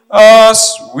glory,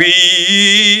 as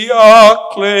we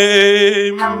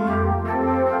acclaim.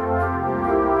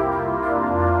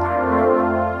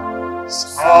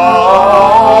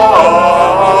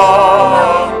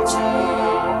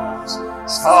 Sanctus,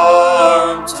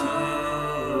 Sanctus,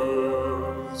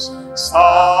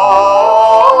 Sanctus,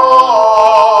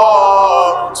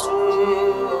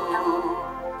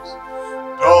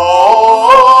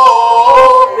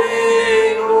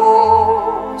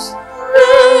 Dominus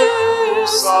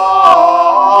Deus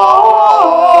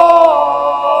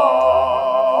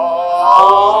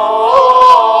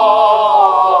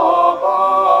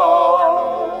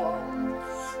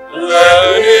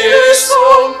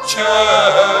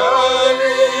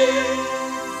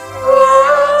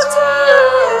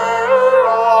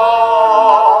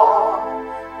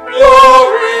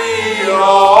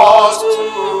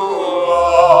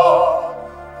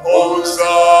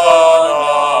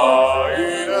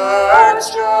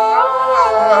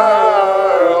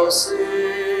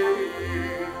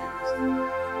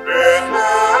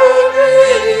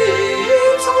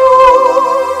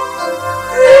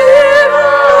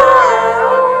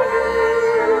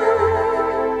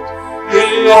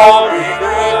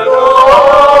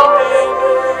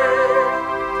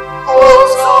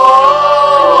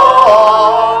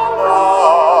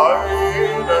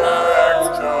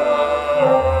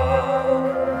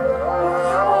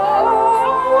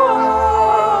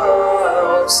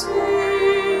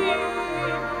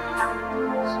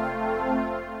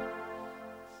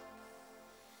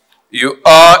You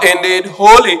are indeed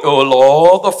holy, O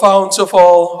Lord, the fount of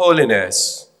all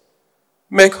holiness.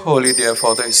 Make holy,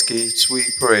 therefore, these gifts, we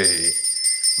pray,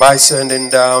 by sending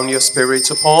down your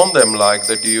Spirit upon them like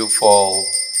the dewfall,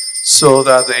 so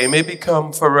that they may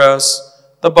become for us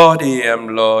the body and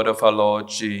blood of our Lord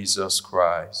Jesus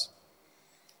Christ.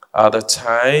 At the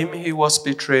time he was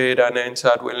betrayed and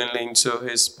entered willingly into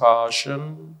his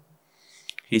passion,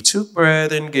 he took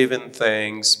bread and giving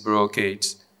thanks, broke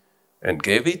it, and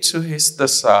gave it to his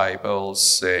disciples,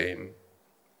 saying,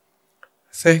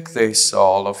 "Take this,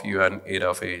 all of you, and eat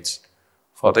of it,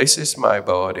 for this is my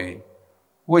body,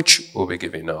 which will be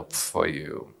given up for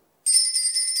you."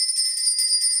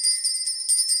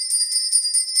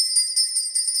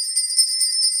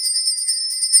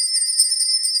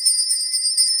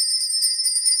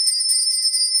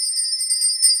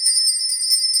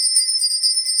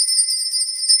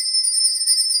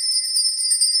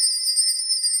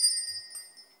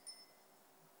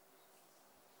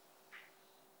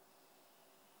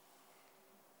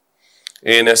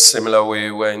 In a similar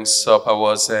way, when supper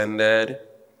was ended,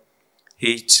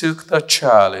 he took the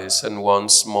chalice and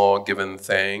once more giving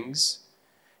thanks,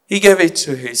 he gave it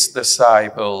to his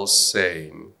disciples,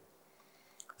 saying,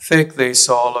 "Take this,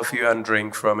 all of you, and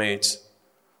drink from it,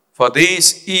 for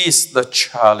this is the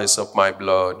chalice of my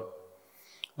blood,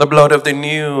 the blood of the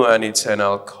new and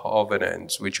eternal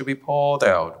covenant, which will be poured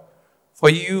out for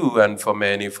you and for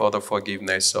many for the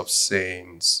forgiveness of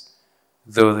sins.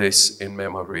 Do this in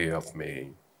memory of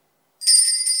me."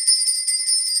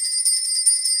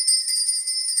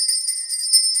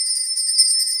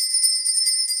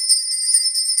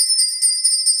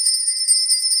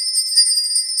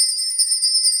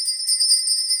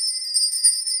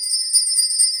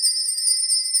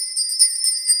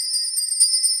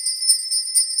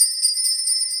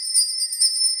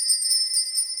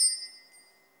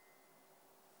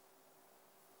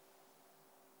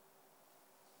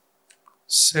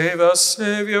 Save us,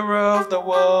 Savior of the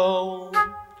world,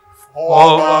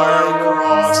 For by your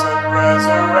cross and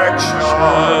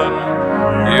resurrection,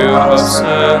 you have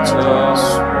set us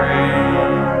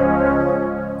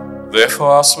free.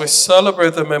 Therefore, as we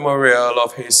celebrate the memorial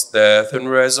of his death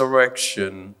and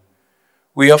resurrection,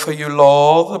 we offer you,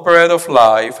 Lord, the bread of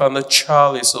life and the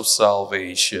chalice of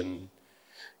salvation,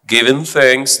 giving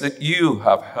thanks that you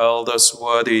have held us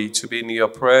worthy to be in your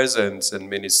presence and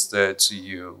minister to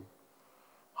you.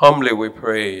 Humbly we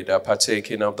pray that,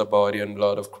 partaking of the body and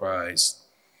blood of Christ,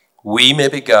 we may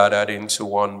be gathered into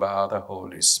one by the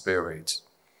Holy Spirit.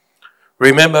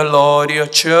 Remember, Lord, your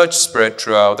church spread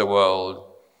throughout the world,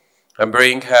 and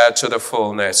bring her to the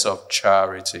fullness of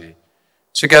charity.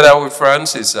 Together with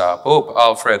Francis, our Pope,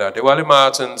 Alfred, Adewale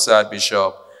Martins, our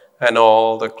Bishop, and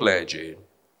all the clergy.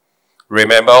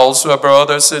 Remember also our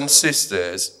brothers and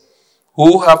sisters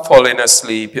who have fallen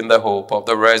asleep in the hope of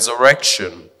the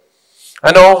resurrection,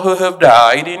 and all who have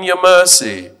died in your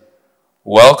mercy.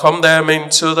 Welcome them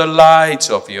into the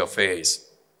light of your face.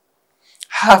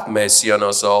 Have mercy on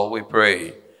us all, we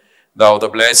pray. Thou, the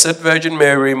Blessed Virgin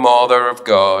Mary, Mother of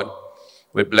God,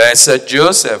 with blessed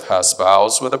Joseph, her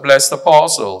spouse, with the blessed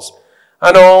apostles,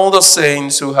 and all the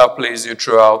saints who have pleased you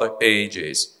throughout the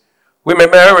ages, we may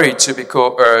merit to be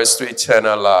co-heirs to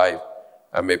eternal life,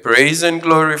 and may praise and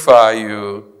glorify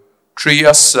you through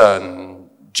your Son,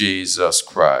 Jesus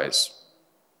Christ.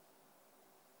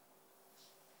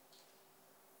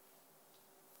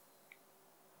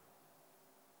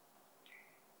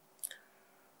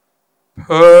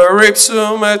 Per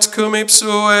ipsum et cum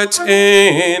ipso et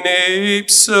in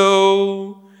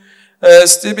ipso,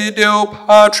 est tibi Deo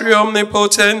Patri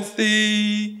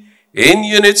omnipotenti, in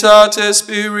unitate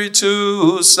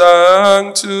Spiritus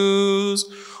Sanctus,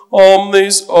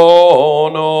 omnis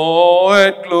honor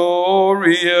et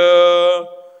gloria,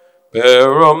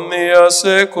 per omnia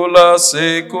saecula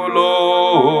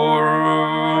saeculorum.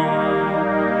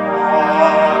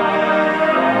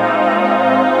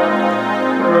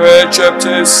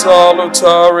 Receptis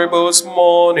salutaribus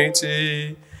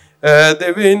moniti, et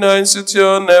divina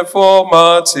institutione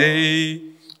formati,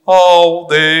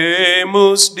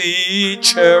 audemus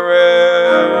dicere.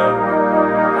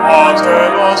 Pater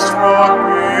nostro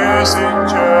quies in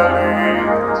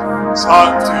celis,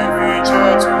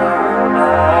 sanctificetur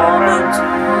nomen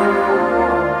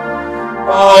tuum,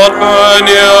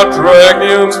 adveniat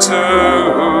regnum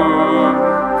tuum,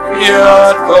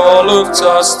 fiat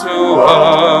voluntas tua,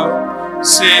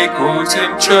 sicut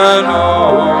in cielo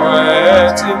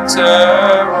et in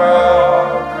terra.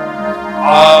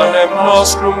 Panem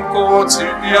nostrum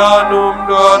quotidianum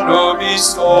da nobis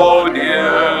hodie,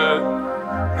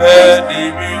 et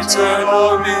dimitte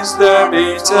nobis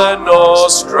debita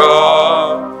nostra,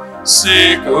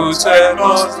 sicut et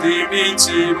nos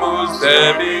dimittimus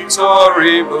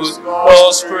debitoribus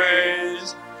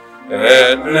nostris,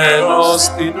 et ne nos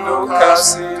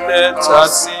inducas in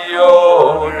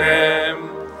tentationem,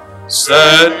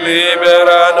 sed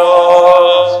libera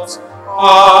nos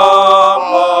a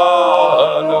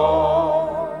malo.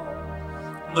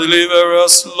 Deliver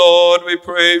us, Lord, we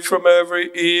pray, from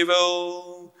every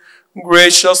evil.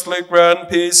 Graciously grant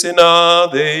peace in our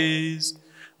days,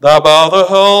 that by the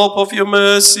help of your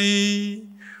mercy,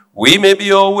 we may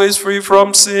be always free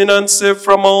from sin and safe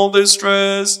from all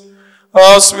distress,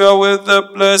 as we are with the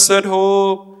blessed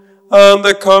hope and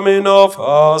the coming of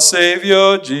our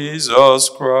Savior Jesus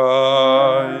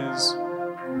Christ.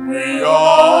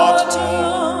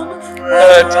 Beatum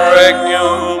Et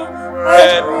regnum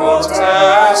et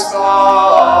potestas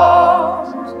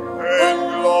et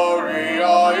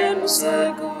gloria in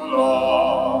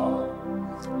saecula.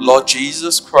 Lord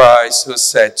Jesus Christ, who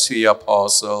said to your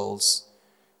apostles,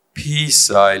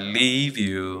 "Peace I leave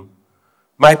you,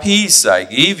 my peace I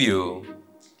give you.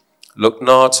 Look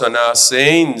not on our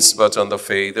sins, but on the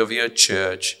faith of your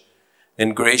church,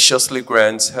 and graciously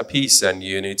grant her peace and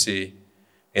unity,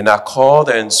 in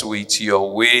accordance with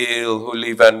your will, who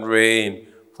live and reign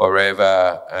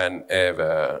forever and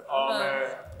ever." Amen.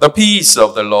 The peace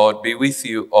of the Lord be with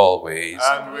you always.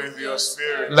 And with your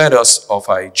spirit. Let us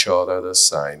offer each other the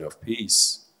sign of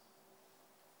peace.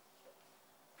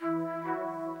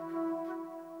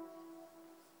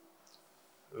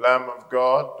 Lamb of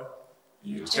God,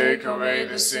 you take away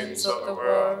the sins of the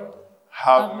world.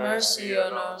 Have mercy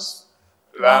on us.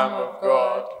 Lamb of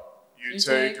God, you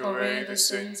take away the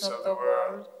sins of the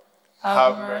world.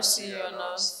 Have mercy on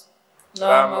us.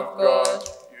 Lamb of God,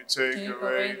 you take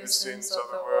away the sins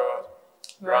of the world.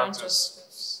 Grant us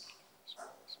peace.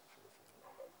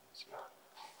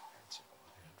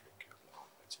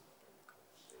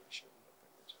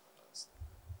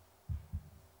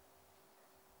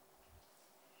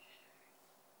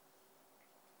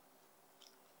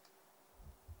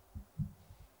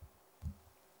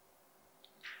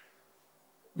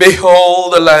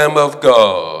 Behold the Lamb of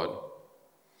God.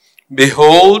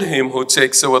 Behold him who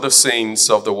takes away the sins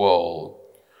of the world.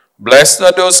 Blessed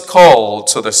are those called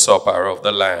to the supper of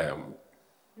the Lamb.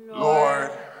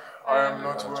 Lord, I am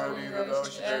not worthy that thou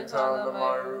should enter under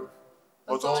my roof,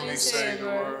 but only say the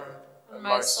word, and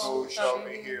my soul shall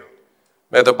be healed.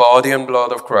 May the body and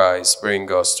blood of Christ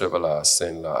bring us to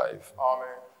everlasting life. Amen.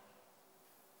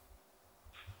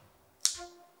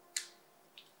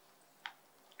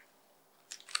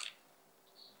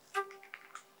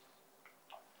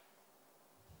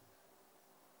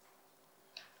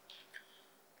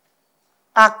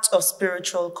 Act of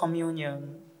spiritual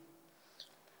communion.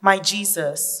 My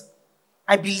Jesus,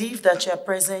 I believe that you are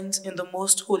present in the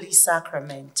most holy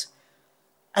sacrament.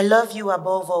 I love you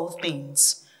above all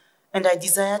things, and I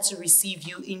desire to receive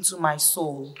you into my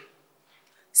soul.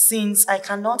 Since I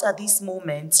cannot at this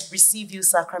moment receive you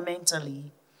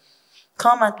sacramentally,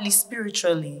 come at least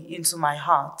spiritually into my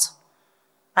heart.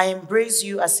 I embrace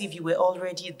you as if you were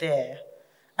already there,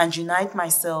 and unite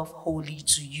myself wholly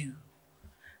to you.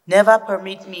 Never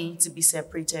permit me to be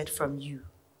separated from you.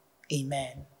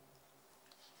 Amen.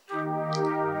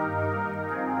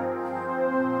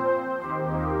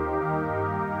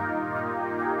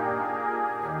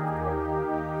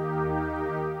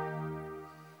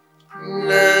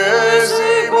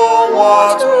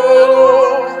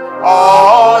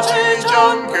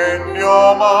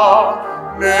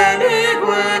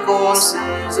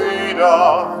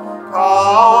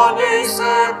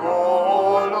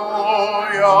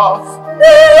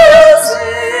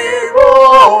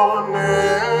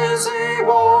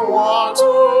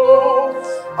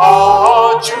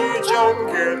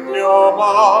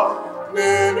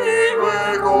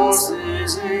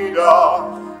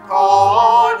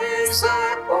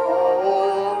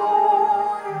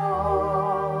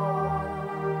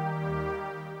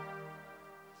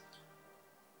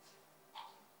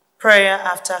 Prayer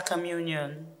after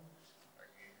communion.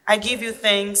 I give you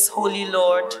thanks, Holy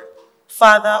Lord,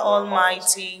 Father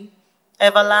Almighty,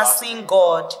 everlasting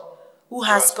God, who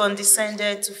has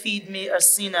condescended to feed me, a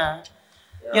sinner,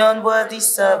 your unworthy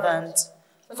servant,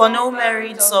 for no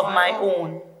merits of my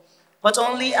own, but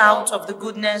only out of the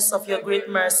goodness of your great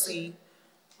mercy,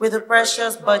 with the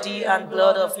precious body and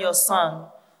blood of your Son,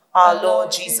 our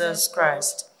Lord Jesus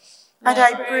Christ. And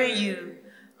I pray you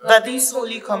that this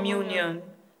Holy Communion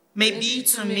may be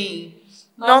to me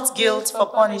not guilt for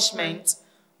punishment,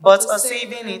 but a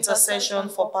saving intercession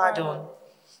for pardon.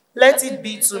 Let it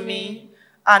be to me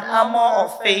an armor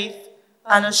of faith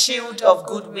and a shield of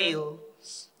goodwill.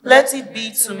 Let it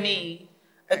be to me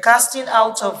a casting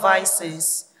out of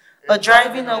vices, a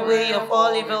driving away of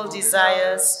all evil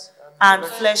desires and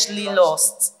fleshly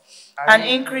lusts, an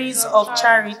increase of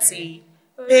charity,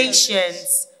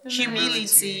 patience,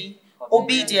 humility,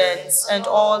 obedience, and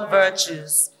all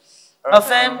virtues, a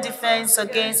firm defense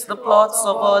against the plots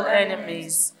of all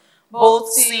enemies, both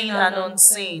seen and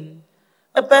unseen,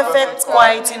 a perfect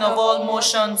quieting of all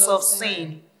motions of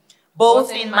sin,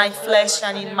 both in my flesh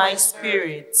and in my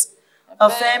spirit, a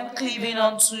firm cleaving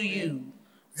unto you,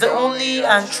 the only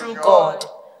and true God,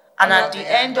 and at the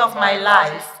end of my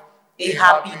life, a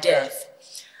happy death.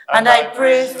 And I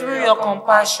pray through your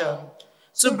compassion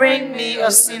to bring me a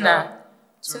sinner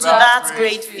to that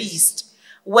great feast,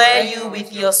 where you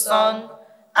with your Son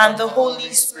and the Holy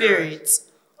Spirit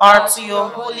are to your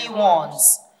holy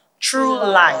ones true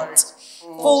light,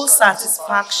 full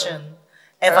satisfaction,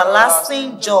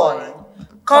 everlasting joy,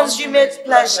 consummate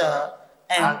pleasure,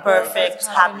 and perfect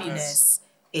happiness.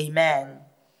 Amen.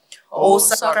 O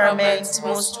sacrament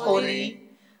most holy,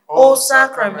 O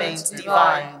sacrament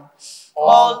divine,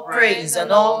 all praise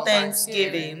and all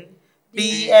thanksgiving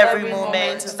be every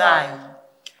moment thine.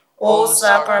 O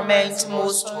sacrament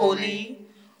most holy,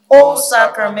 O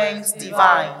sacrament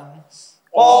divine,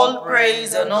 all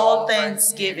praise and all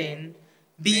thanksgiving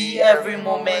be every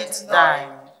moment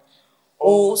thine.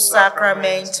 O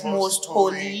sacrament most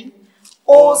holy,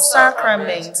 O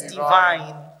sacrament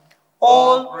divine,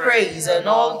 all praise and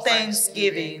all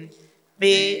thanksgiving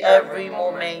be every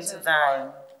moment thine.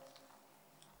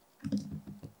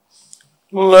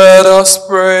 Let us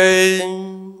pray.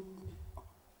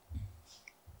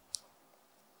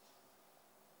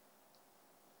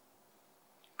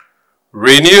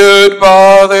 Renewed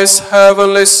by this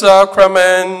heavenly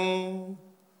sacrament,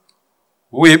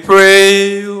 we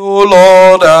pray, O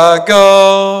Lord our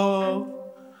God,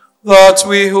 that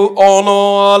we who honor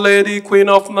Our Lady Queen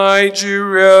of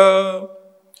Nigeria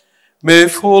may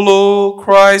follow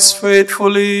Christ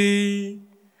faithfully,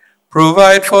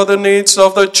 provide for the needs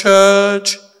of the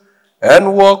church,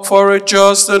 and work for a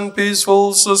just and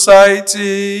peaceful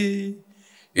society,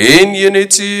 in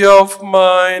unity of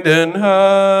mind and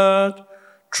heart,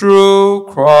 through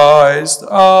Christ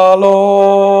our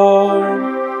Lord.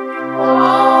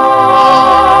 Amen.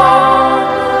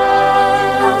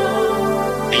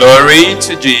 Glory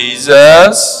to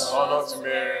Jesus. Honor to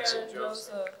Mary and Saint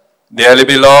Joseph. Dearly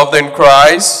beloved in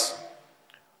Christ,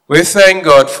 we thank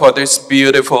God for this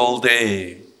beautiful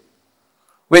day.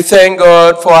 We thank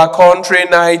God for our country,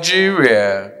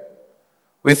 Nigeria.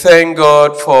 We thank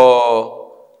God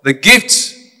for the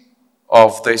gift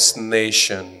of this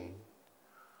nation.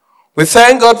 We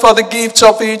thank God for the gifts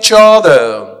of each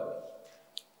other.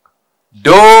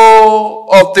 Though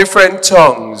of different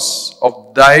tongues,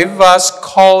 of diverse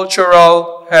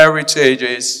cultural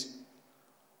heritages,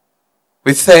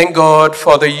 we thank God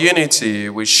for the unity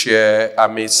we share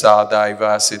amidst our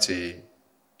diversity.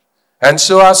 And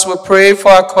so as we pray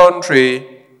for our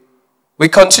country, we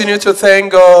continue to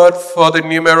thank God for the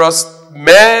numerous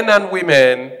men and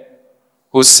women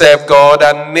who serve God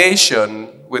and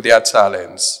nation with their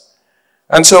talents.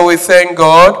 And so we thank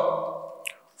God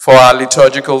for our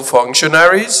liturgical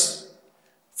functionaries.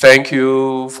 Thank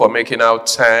you for making out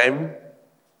time.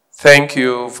 Thank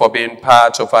you for being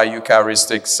part of our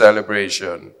Eucharistic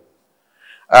celebration.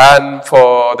 And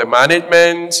for the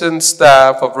management and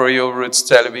staff of Royal Roots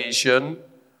Television,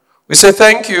 we say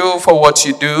thank you for what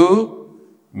you do,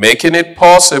 making it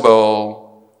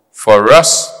possible for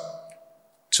us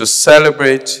to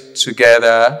celebrate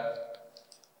together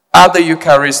at the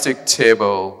Eucharistic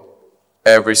table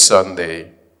every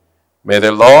Sunday. May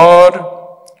the Lord,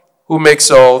 who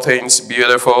makes all things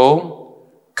beautiful,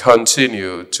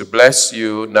 continue to bless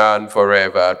you now and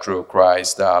forever through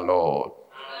Christ our Lord.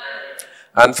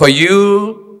 And for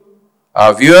you,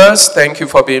 our viewers, thank you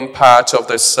for being part of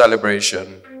this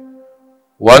celebration.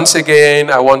 Once again,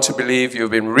 I want to believe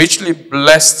you've been richly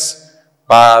blessed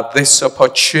by this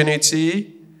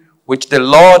opportunity which the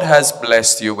Lord has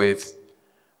blessed you with.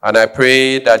 And I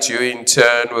pray that you in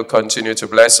turn will continue to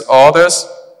bless others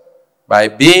by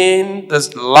being the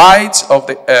light of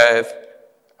the earth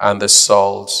and the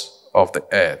salt of the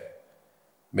earth.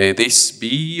 May this be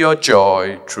your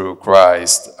joy through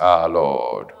Christ our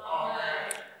Lord.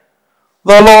 Amen.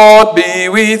 The Lord be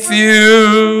with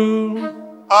you.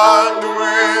 And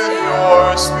with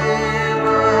your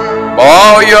spirit.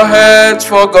 Bow your heads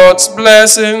for God's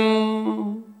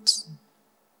blessings.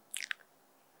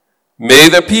 May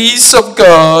the peace of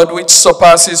God, which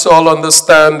surpasses all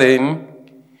understanding,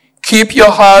 keep your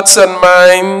hearts and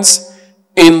minds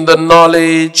in the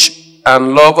knowledge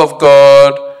and love of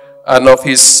God and of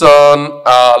his Son,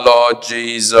 our Lord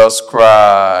Jesus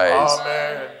Christ.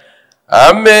 Amen.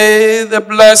 And may the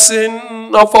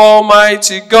blessing of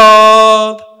Almighty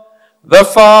God, the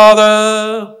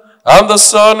Father, and the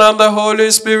Son, and the Holy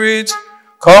Spirit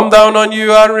come down on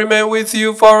you and remain with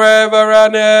you forever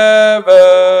and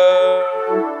ever.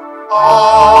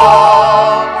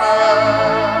 Amen.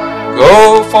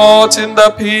 Go forth in the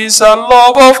peace and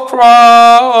love of Christ.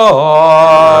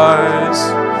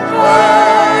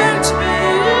 Thanks be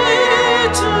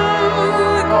to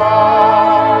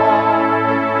God.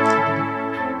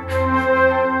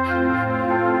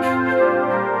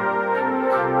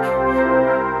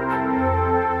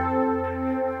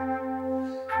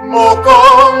 Mo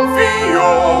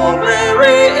confío,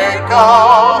 Mary eka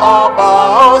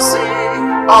abasi,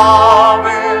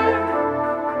 amen.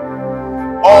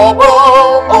 Obo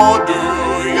modu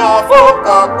ya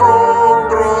foka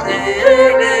kumbru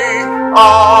ini,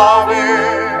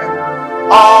 amen.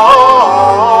 Ave,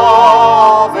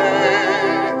 ave,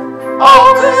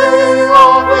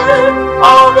 ave,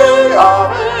 ave.